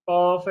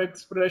of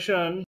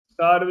expression.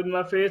 Start with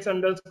my face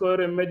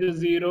underscore image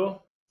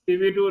 0,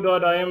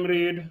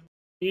 cv2.imread,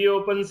 e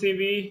open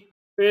cv,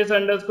 face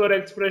underscore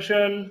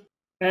expression,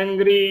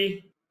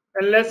 angry,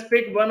 and let's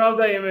pick one of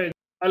the image.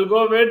 I'll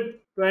go with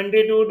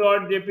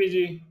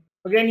 22.jpg.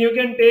 Again, you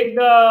can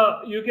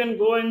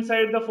go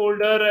inside the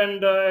folder,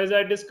 and as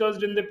I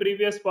discussed in the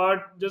previous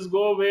part, just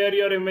go where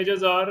your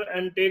images are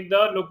and take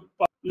the look.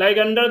 Like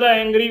under the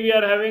angry, we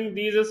are having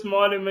these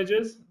small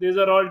images. These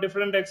are all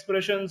different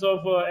expressions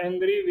of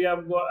angry.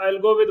 I'll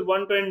go with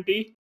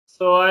 120.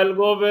 So I'll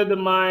go with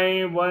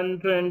my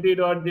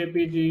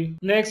 120.jpg.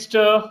 Next,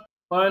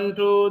 1,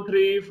 2,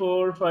 3,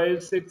 4,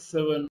 5, 6,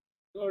 7.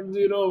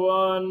 0,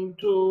 1,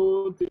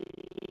 2,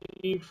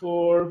 3,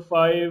 4,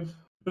 5.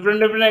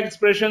 Different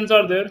expressions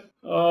are there.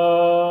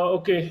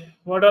 Okay,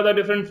 what are the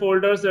different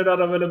folders that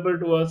are available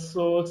to us?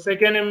 So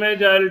second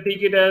image, I'll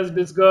take it as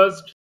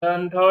disgust,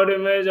 and third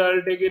image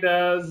I'll take it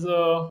as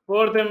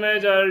fourth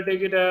image I'll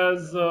take it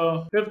as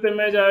fifth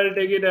image I'll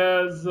take it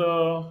as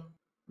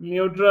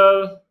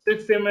neutral,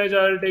 sixth image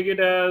I'll take it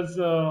as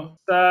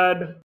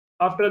sad.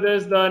 After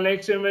this, the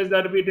next image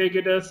that we take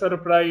it as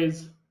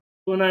surprise.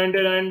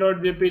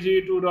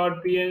 299.jpg,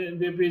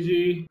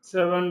 2.jpg,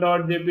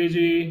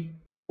 7.jpg,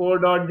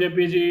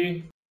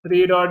 4.jpg,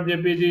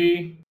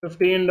 3.jpg,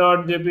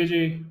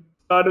 15.jpg.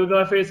 Start with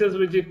my faces,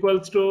 which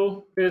equals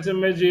to face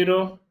image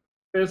 0,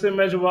 face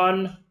image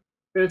 1,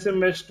 face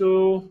image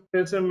 2,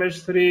 face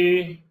image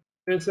 3,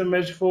 face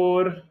image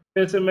 4,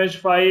 face image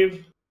 5,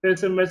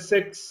 face image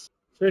 6.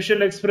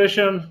 Facial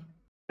expression: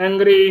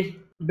 angry,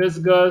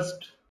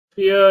 disgust,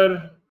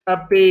 fear,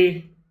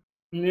 happy,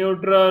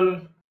 neutral,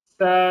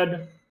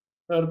 sad,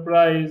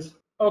 surprise.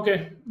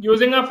 Okay,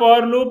 using a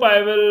for loop,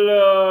 I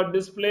will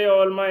display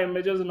all my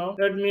images now.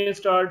 Let me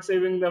start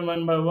saving them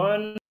one by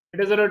one.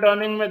 It is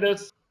returning me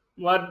this.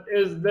 What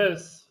is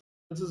this?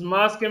 This is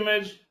mask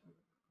image.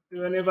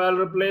 Even if I'll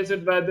replace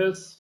it by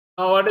this.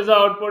 Now, what is the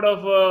output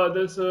of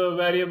this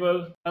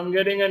variable? I'm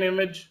getting an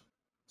image.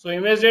 So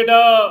image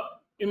data,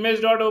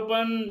 image dot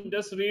open,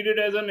 just read it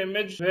as an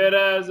image,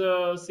 whereas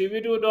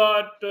cv2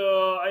 dot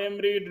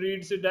imread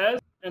reads it as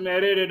an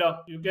array data.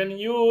 You can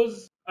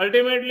use,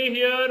 ultimately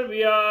here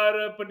we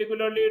are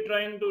particularly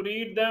trying to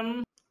read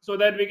them so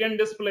that we can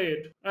display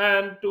it.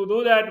 And to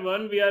do that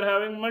one, we are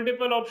having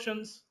multiple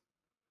options.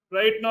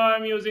 Right now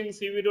I'm using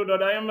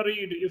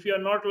cv2.imread. If you are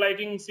not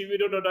liking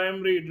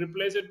cv2.imread,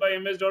 replace it by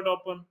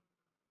image.open.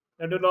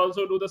 That will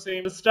also do the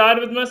same. Start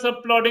with my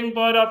subplotting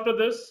part after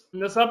this. In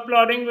the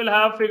subplotting, we'll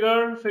have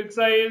figure, fixed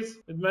size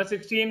with my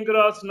 16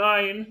 cross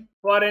 9.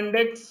 For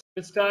index,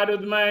 start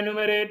with my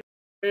enumerate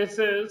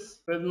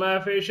faces with my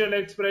facial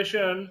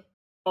expression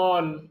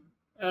all.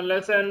 And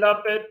let's end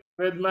up it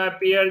with my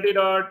plt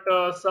dot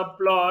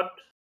subplot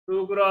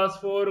 2 cross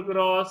 4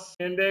 cross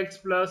index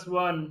plus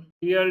 1.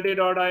 plt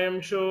dot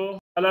imshow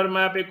color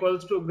map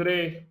equals to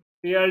gray.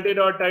 plt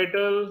dot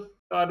title,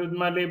 start with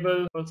my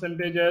label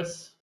percentage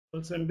s,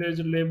 percentage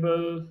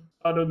label,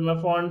 start with my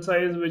font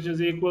size which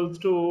is equals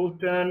to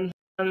 10,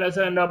 and let's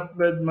end up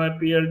with my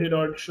plt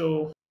dot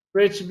show,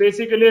 which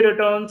basically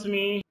returns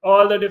me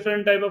all the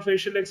different type of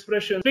facial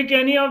expressions. Pick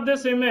any of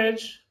this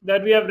image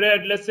that we have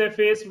read. Let's say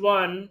face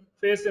 1,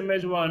 face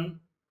image 1,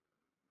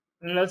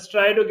 and let's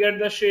try to get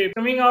the shape.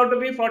 Coming out to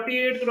be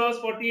 48 cross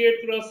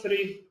 48 cross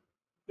 3.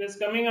 This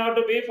coming out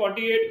to be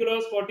 48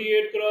 cross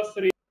 48 cross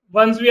 3.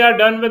 Once we are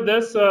done with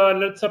this,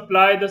 let's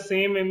apply the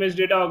same image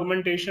data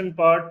augmentation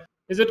part.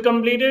 Is it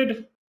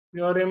completed?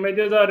 Your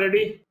images are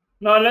ready.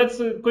 Now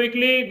let's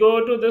quickly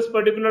go to this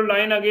particular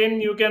line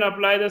again. You can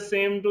apply the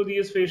same to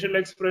these facial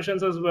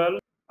expressions as well.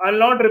 I'll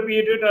not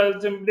repeat it.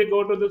 I'll simply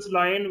go to this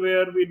line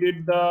where we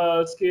did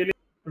the scaling,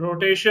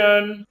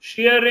 rotation,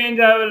 shear range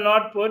I will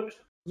not put,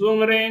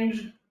 zoom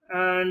range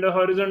and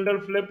horizontal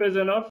flip is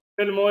enough.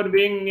 Fill more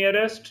being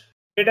nearest.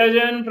 Data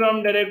gen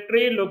from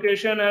directory,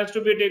 location has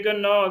to be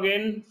taken now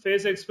again,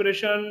 face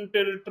expression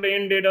till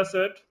train data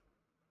set.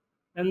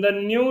 And the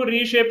new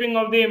reshaping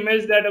of the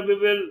image that we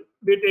will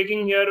be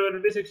taking here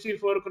will be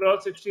 64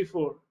 cross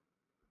 64.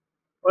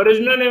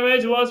 Original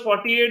image was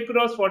 48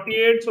 cross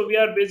 48, so we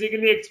are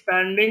basically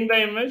expanding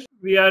the image.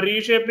 We are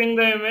reshaping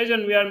the image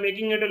and we are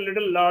making it a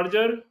little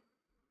larger.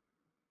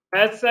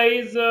 Batch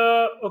size,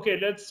 okay,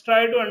 let's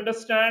try to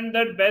understand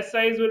that batch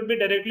size will be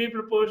directly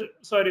proportional.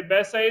 Sorry,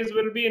 batch size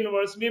will be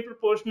inversely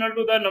proportional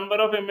to the number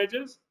of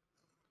images.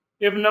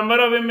 If number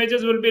of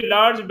images will be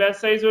large, batch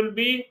size will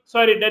be,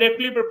 sorry,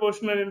 directly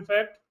proportional in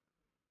fact.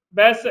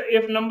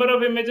 If number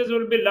of images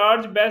will be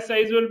large, batch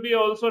size will be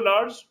also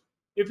large.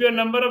 If your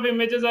number of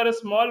images are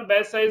small,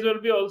 batch size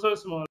will be also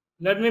small.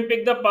 Let me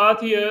pick the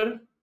path here.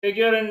 Take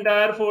your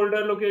entire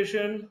folder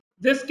location.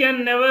 This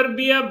can never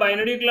be a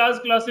binary class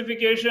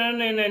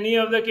classification in any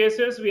of the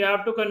cases. We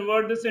have to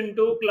convert this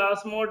into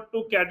class mode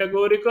to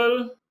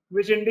categorical,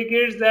 which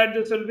indicates that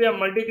this will be a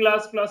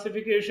multi-class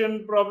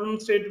classification problem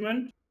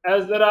statement,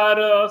 as there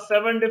are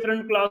 7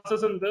 different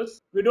classes in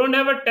this. We don't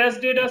have a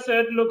test data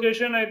set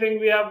location. I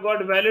think we have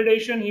got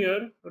validation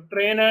here. So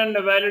train and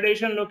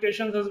validation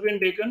locations has been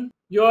taken.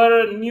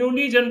 Your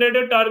newly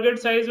generated target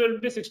size will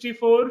be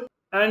 64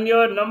 and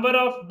your number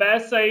of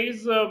batch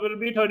size will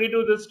be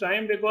 32 this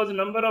time because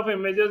number of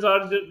images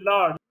are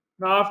large.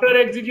 Now after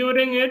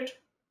executing it,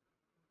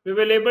 we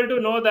will able to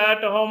know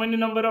that how many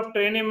number of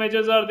train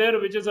images are there,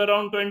 which is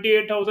around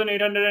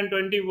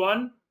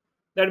 28,821.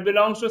 That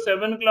belongs to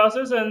 7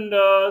 classes, and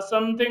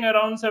something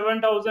around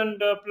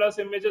 7,000 plus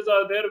images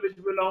are there which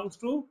belongs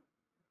to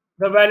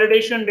the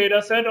validation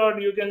data set, or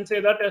you can say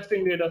the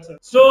testing data set.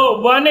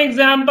 So one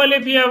example,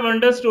 if you have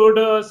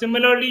understood,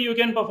 similarly you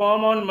can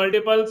perform on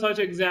multiple such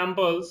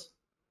examples.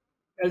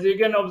 As you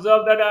can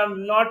observe that I have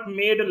not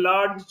made a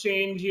large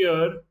change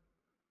here.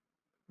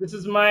 This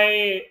is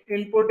my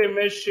input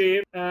image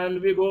shape,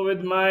 and we go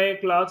with my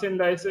class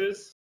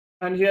indices,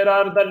 and here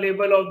are the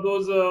label of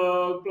those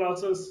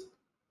classes.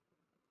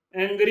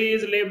 Angry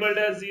is labeled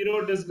as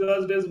 0,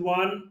 disgust is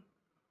 1,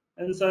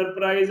 and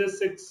surprise is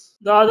 6.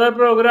 The other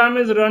program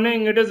is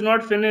running, it is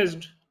not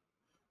finished.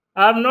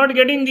 I am not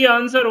getting the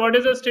answer. What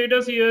is the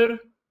status here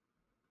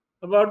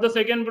about the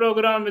second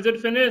program? Is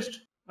it finished?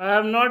 I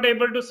am not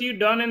able to see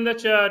done in the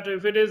chat.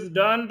 If it is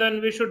done,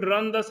 then we should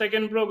run the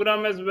second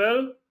program as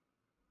well.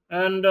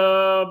 And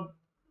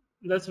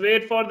let's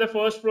wait for the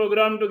first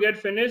program to get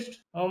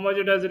finished. How much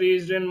it has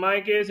reached? In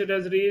my case, it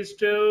has reached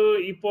till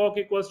epoch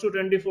equals to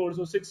 24.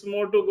 So 6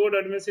 more to go.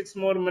 That means 6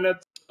 more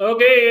minutes.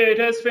 Okay, it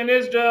has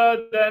finished.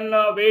 Then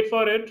wait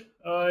for it.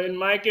 In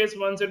my case,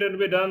 once it will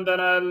be done, then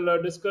I'll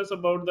discuss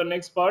about the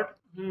next part.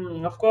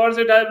 Of course,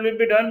 it will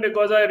be done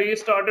because I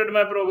restarted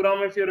my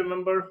program. If you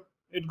remember,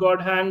 it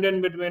got hanged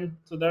in between.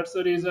 So that's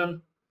the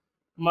reason.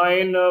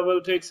 Mine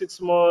will take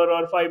 6 more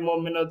or 5 more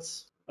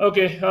minutes.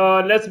 Okay,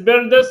 let's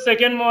build the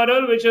second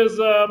model, which is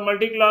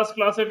multi-class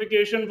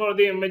classification for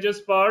the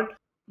images part.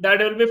 That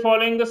will be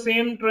following the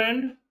same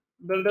trend.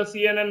 Build a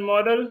CNN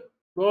model.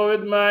 Go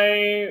with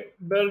my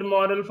build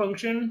model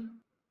function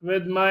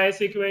with my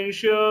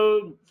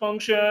sequential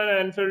function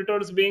and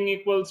filters being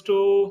equals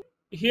to.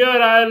 Here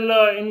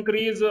I'll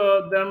increase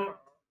them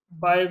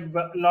by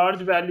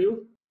large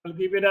value. I'll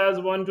keep it as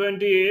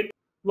 128.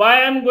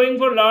 Why I'm going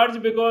for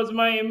large? Because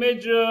my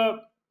image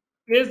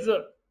is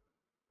a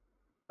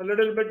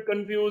little bit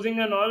confusing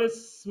and all.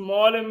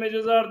 Small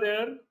images are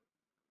there,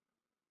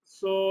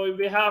 so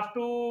we have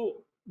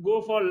to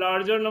go for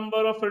larger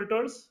number of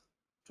filters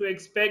to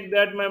expect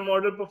that my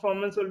model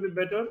performance will be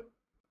better.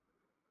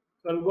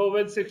 So I'll go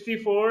with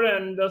 64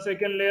 and the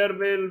second layer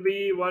will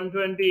be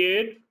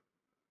 128.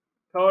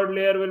 Third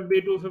layer will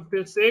be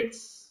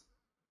 256.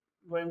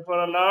 Going for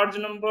a large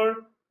number.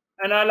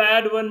 And I'll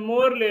add one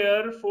more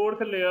layer,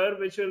 fourth layer,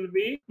 which will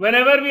be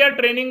whenever we are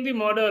training the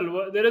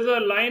model, there is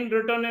a line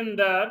written in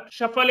that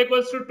shuffle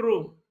equals to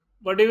true.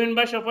 What do you mean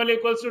by shuffle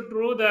equals to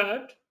true?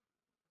 That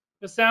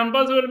the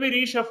samples will be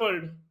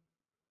reshuffled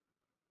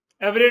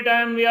every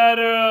time we are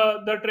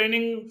the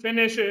training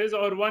finishes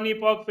or one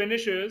epoch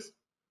finishes.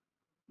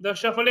 The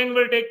shuffling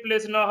will take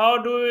place. Now, how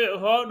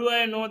do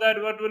I know that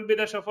what will be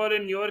the shuffle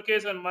in your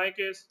case and my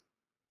case?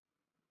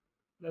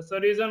 That's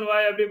the reason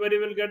why everybody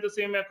will get the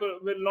same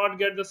will not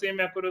get the same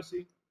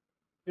accuracy.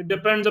 It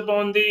depends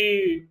upon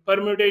the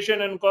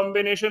permutation and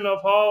combination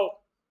of how,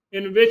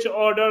 in which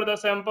order the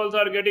samples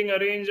are getting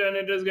arranged and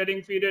it is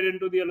getting fed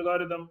into the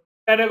algorithm.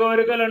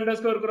 Categorical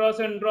underscore cross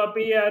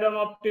entropy, Adam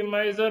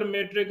optimizer,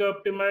 metric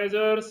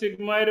optimizer,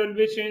 sigmoid will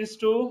be changed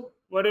to,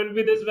 what will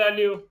be this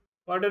value?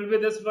 What will be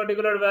this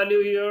particular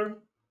value here?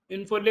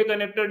 In fully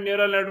connected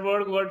neural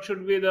network, what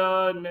should be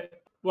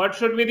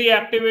the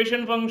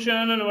activation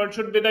function and what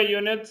should be the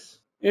units?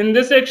 In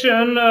this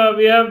section,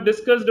 we have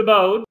discussed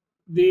about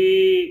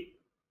the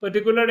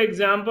particular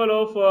example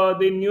of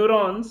the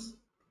neurons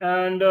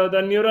and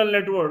the neural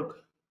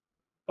network.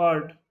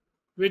 part,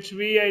 which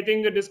we I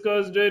think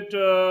discussed it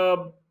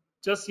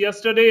just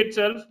yesterday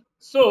itself.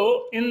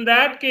 So in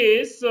that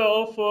case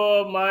of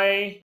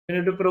my I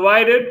need to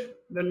provide it,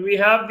 then we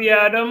have the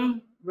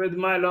atom with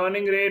my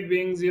learning rate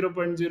being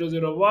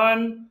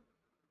 0.001.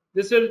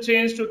 This will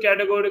change to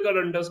categorical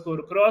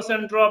underscore cross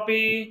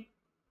entropy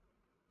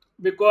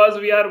because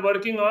we are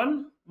working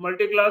on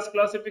multi-class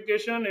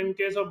classification. In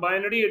case of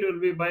binary, it will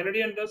be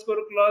binary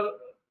underscore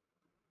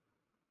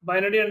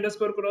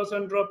cross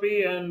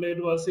entropy, and it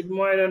was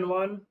sigmoid and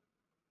 1.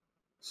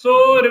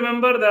 So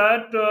remember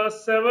that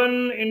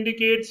 7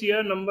 indicates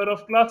here number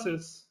of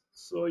classes.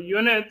 So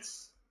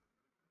units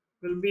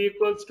will be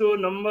equals to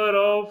number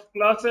of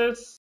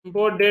classes.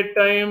 Import date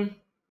time,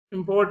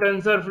 import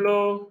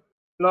TensorFlow,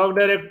 log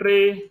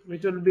directory,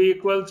 which will be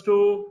equals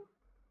to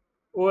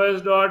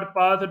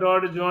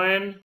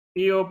os.path.join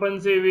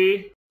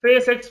opncv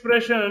face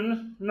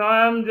expression. Now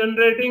I am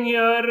generating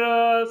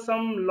here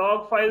some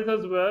log files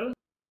as well,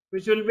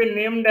 which will be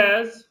named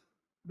as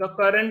the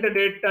current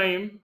date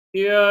time,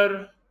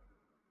 year,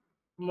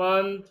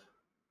 month,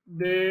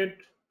 date,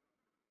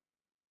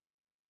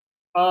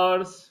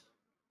 hours,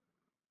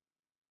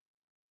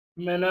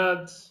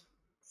 minutes,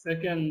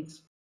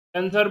 seconds.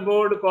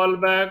 TensorBoard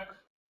callback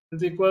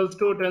is equals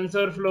to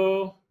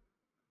TensorFlow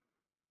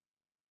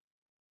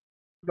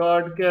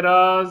dot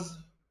keras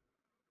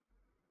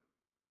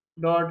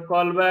dot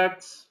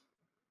callbacks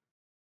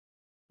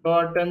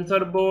dot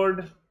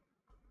TensorBoard,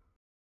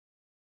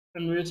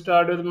 and we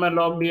start with my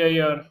log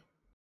dir.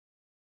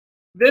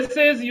 This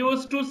is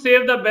used to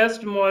save the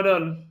best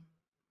model.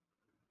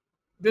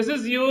 This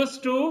is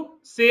used to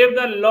save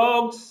the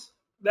logs,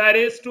 that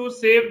is to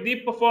save the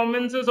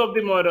performances of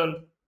the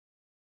model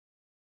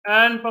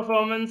and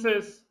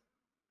performances.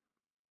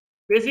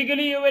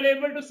 Basically, you will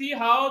able to see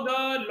how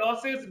the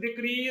losses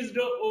decreased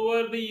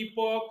over the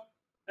epoch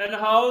and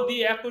how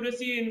the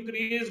accuracy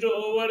increased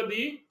over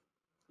the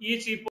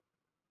each epoch.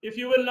 If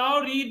you will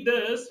now read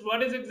this,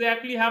 what is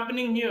exactly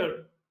happening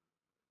here?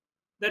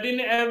 That in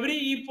every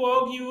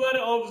epoch you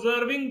are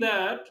observing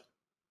that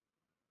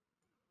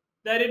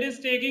it is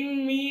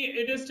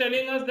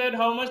telling us that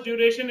how much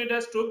duration it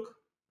has took.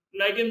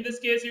 Like in this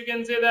case, you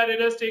can say that it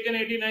has taken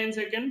 89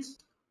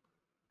 seconds,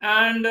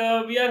 and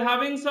we are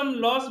having some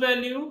loss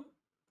value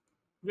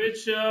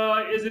which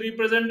is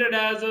represented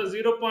as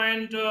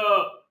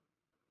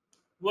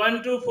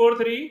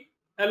 0.1243.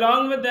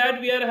 Along with that,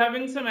 we are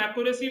having some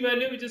accuracy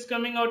value which is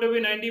coming out to be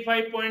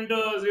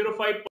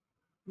 95.05,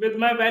 with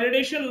my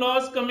validation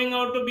loss coming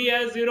out to be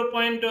as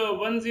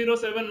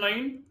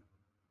 0.1079,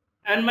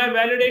 and my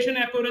validation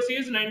accuracy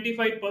is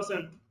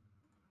 95%.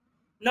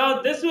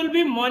 Now this will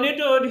be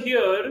monitored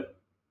here,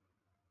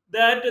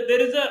 that there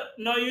is a,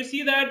 now you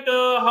see that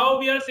how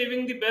we are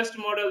saving the best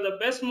model. The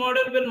best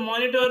model will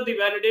monitor the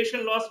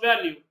validation loss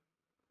value.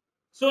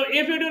 So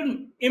if it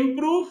will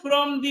improve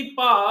from the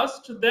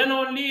past, then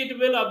only it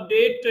will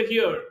update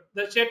here.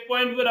 The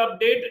checkpoint will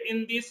update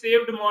in the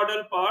saved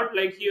model part,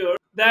 like here,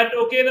 that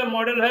okay, the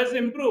model has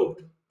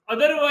improved.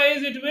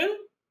 Otherwise, it will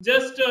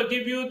just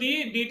give you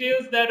the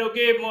details that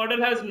okay,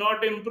 model has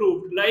not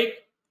improved.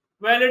 Like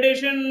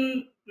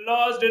validation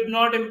loss did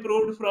not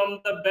improve from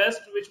the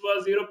best, which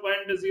was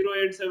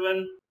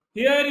 0.087.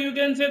 Here you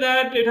can say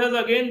that it has,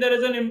 again there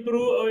is an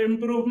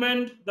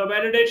improvement. The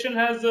validation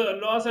has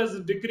loss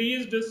has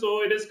decreased,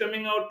 so it is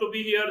coming out to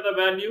be here the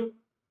value.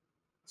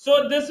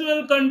 So this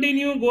will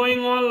continue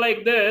going on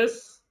like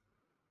this,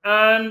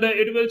 and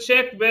it will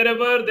check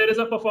wherever there is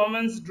a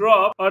performance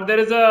drop or there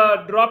is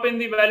a drop in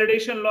the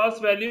validation loss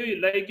value.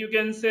 Like you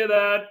can say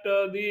that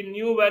the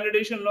new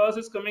validation loss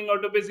is coming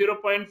out to be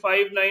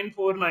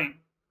 0.5949,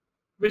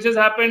 which has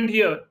happened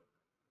here,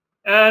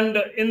 and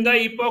in the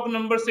epoch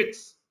number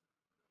 6.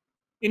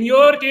 In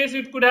your case,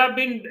 it could have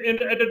been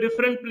at a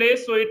different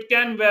place, so it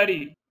can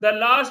vary. The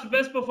last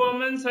best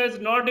performance has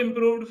not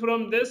improved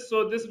from this,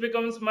 so this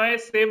becomes my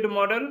saved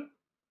model,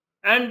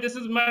 and this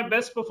is my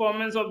best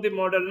performance of the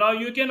model. Now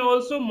you can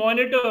also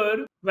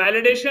monitor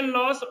validation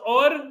loss,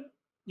 or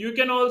you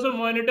can also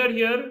monitor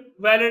here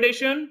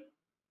validation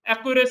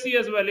accuracy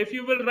as well. If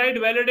you will write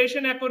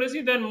validation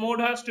accuracy, then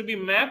mode has to be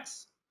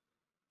max.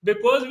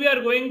 Because we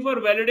are going for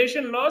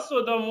validation loss,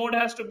 so the mode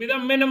has to be the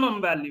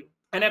minimum value,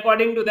 and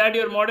according to that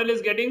your model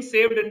is getting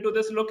saved into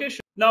this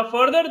location. Now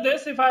further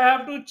this, if I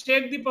have to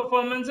check the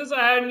performances,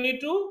 I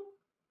need to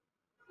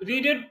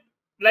read it.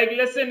 Like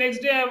let's say next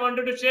day I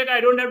wanted to check,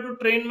 I don't have to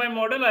train my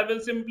model, I will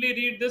simply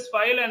read this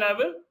file and I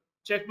will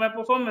check my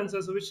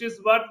performances, which is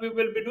what we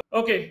will be doing.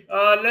 Okay,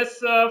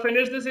 let's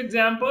finish this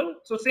example.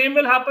 So same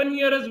will happen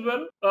here as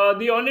well.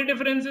 The only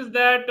difference is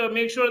that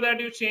make sure that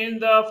you change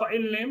the file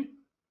name,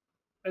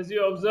 as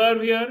you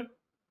observe here.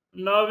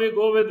 Now we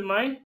go with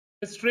my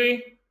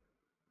history,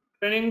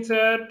 training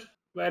set,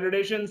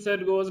 validation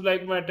set goes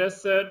like my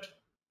test set.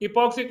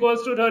 Epochs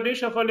equals to 30,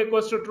 shuffle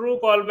equals to true,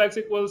 callbacks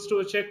equals to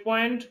a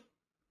checkpoint,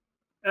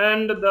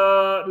 and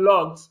the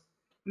logs.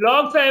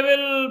 Logs I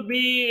will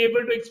be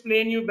able to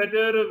explain you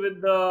better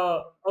with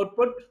the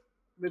output,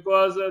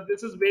 because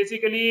this is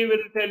basically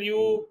will tell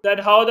you that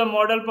how the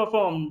model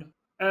performed.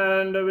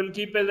 and we'll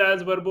keep it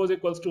as verbose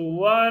equals to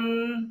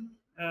 1,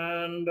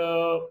 and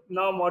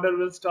now model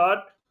will start.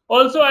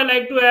 Also, I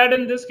like to add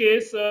in this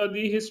case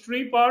the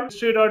history part,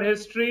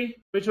 history.history,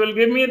 which will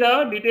give me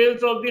the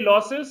details of the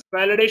losses,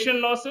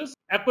 validation losses,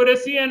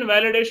 accuracy and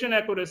validation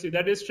accuracy.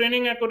 That is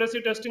training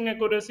accuracy, testing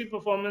accuracy,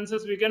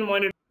 performances we can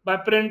monitor by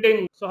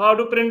printing. So how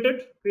to print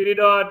it?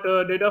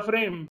 PD.data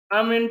frame.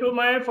 I'm into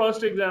my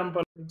first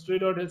example.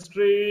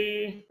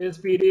 History.history. This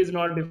PD is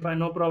not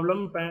defined, no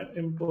problem.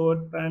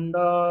 Import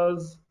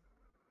pandas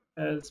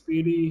as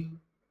PD.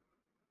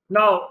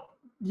 Now,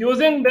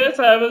 using this,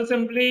 I will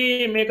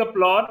simply make a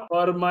plot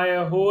for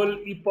my whole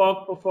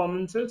epoch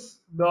performances.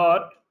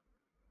 Dot.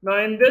 Now,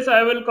 in this,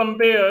 I will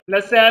compare.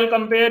 Let's say I'll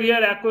compare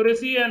here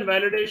accuracy and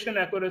validation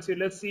accuracy.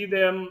 Let's see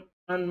them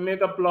and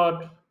make a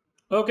plot.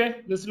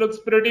 Okay, this looks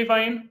pretty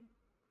fine.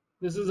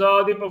 This is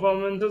how the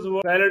performances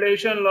work.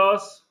 Validation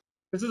loss.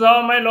 This is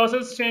how my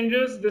losses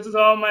changes. This is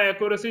how my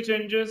accuracy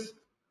changes.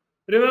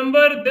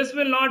 Remember, this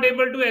will not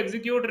able to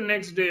execute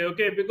next day,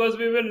 okay, because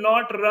we will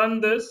not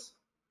run this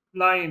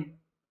line.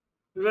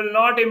 We will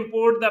not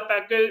import the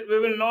package. We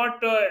will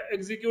not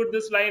execute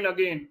this line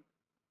again,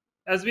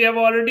 as we have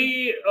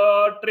already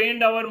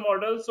trained our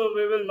model, so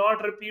we will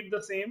not repeat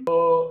the same.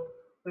 So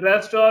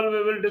rest all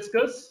we will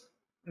discuss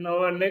in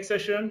our next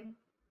session.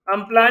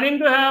 I'm planning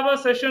to have a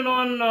session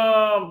on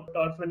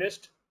not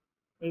finished.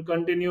 We'll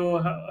continue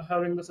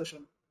having the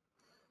session.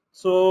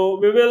 So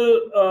we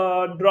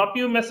will drop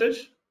you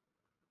message.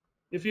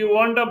 If you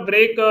want a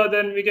break,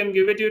 then we can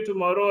give it to you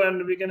tomorrow,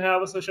 and we can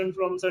have a session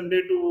from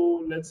Sunday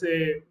to, let's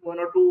say, 1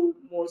 or 2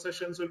 more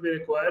sessions will be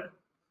required.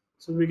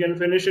 So we can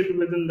finish it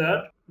within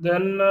that.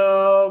 Then,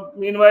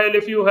 meanwhile,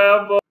 if you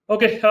have,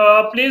 okay,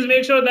 please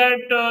make sure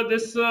that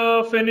this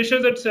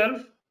finishes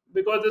itself,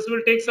 because this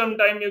will take some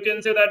time. You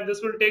can say that this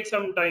will take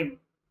some time.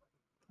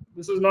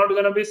 This is not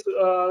gonna be.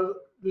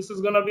 This is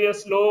gonna be a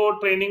slow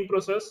training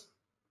process,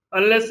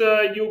 unless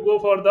you go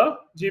for the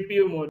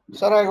GPU mode.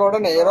 Sir, I got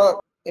an error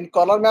in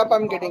color map.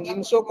 I'm getting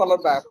INSO color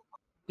map.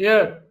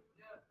 Here,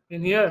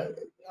 in here.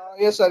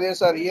 Yes, sir. Yes,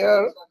 sir.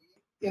 Here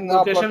in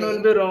Location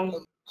will be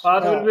wrong.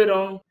 Path will be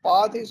wrong.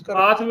 Path is correct.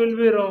 Path will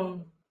be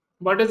wrong.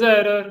 What is the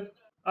error?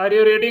 Are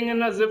you reading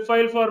in a zip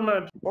file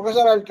format? Okay,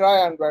 sir. I'll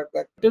try and back.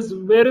 It is,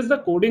 where is the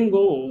coding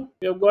go?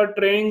 We have got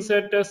training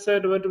set, test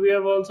set, but we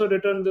have also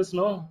written this.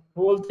 No,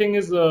 whole thing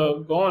is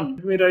gone.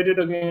 Let me write it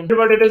again.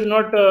 But it is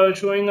not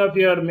showing up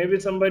here. Maybe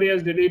somebody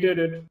has deleted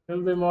it.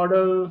 Tell the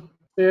model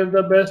save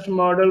the best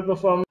model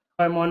performance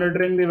by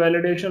monitoring the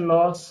validation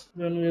loss.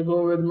 Then we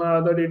go with my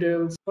other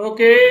details.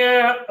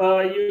 Okay,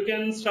 you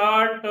can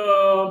start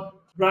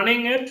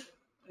running it.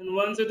 And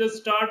once it is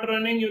start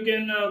running, you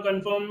can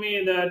confirm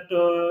me that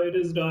it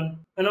is done.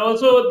 And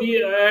also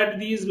add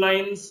these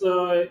lines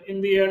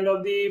in the end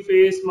of the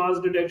face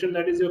mask detection.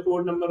 That is your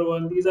code number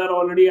 1. These are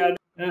already added.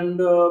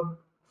 And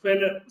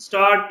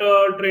start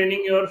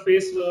training your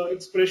face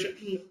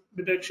expression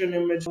detection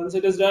image. Once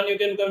it is done, you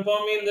can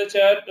confirm me in the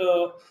chat.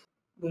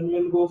 Then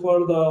we'll go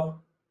for the.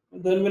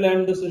 Then we'll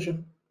end the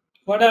session.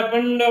 What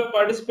happened,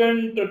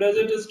 participant? Does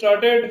it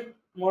started?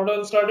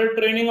 Model started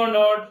training or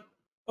not?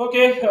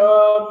 Okay.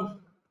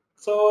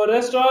 So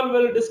rest all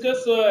will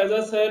discuss. As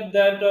I said,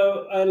 that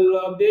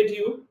I'll update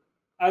you.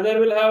 Either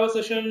we'll have a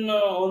session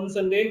on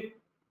Sunday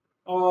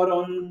or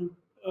on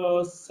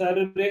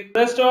Saturday.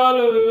 Rest all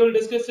we will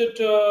discuss it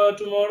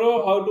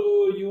tomorrow. How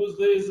to use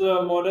these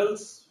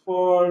models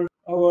for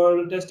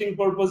our testing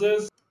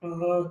purposes.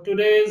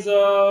 Today's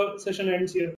session ends here.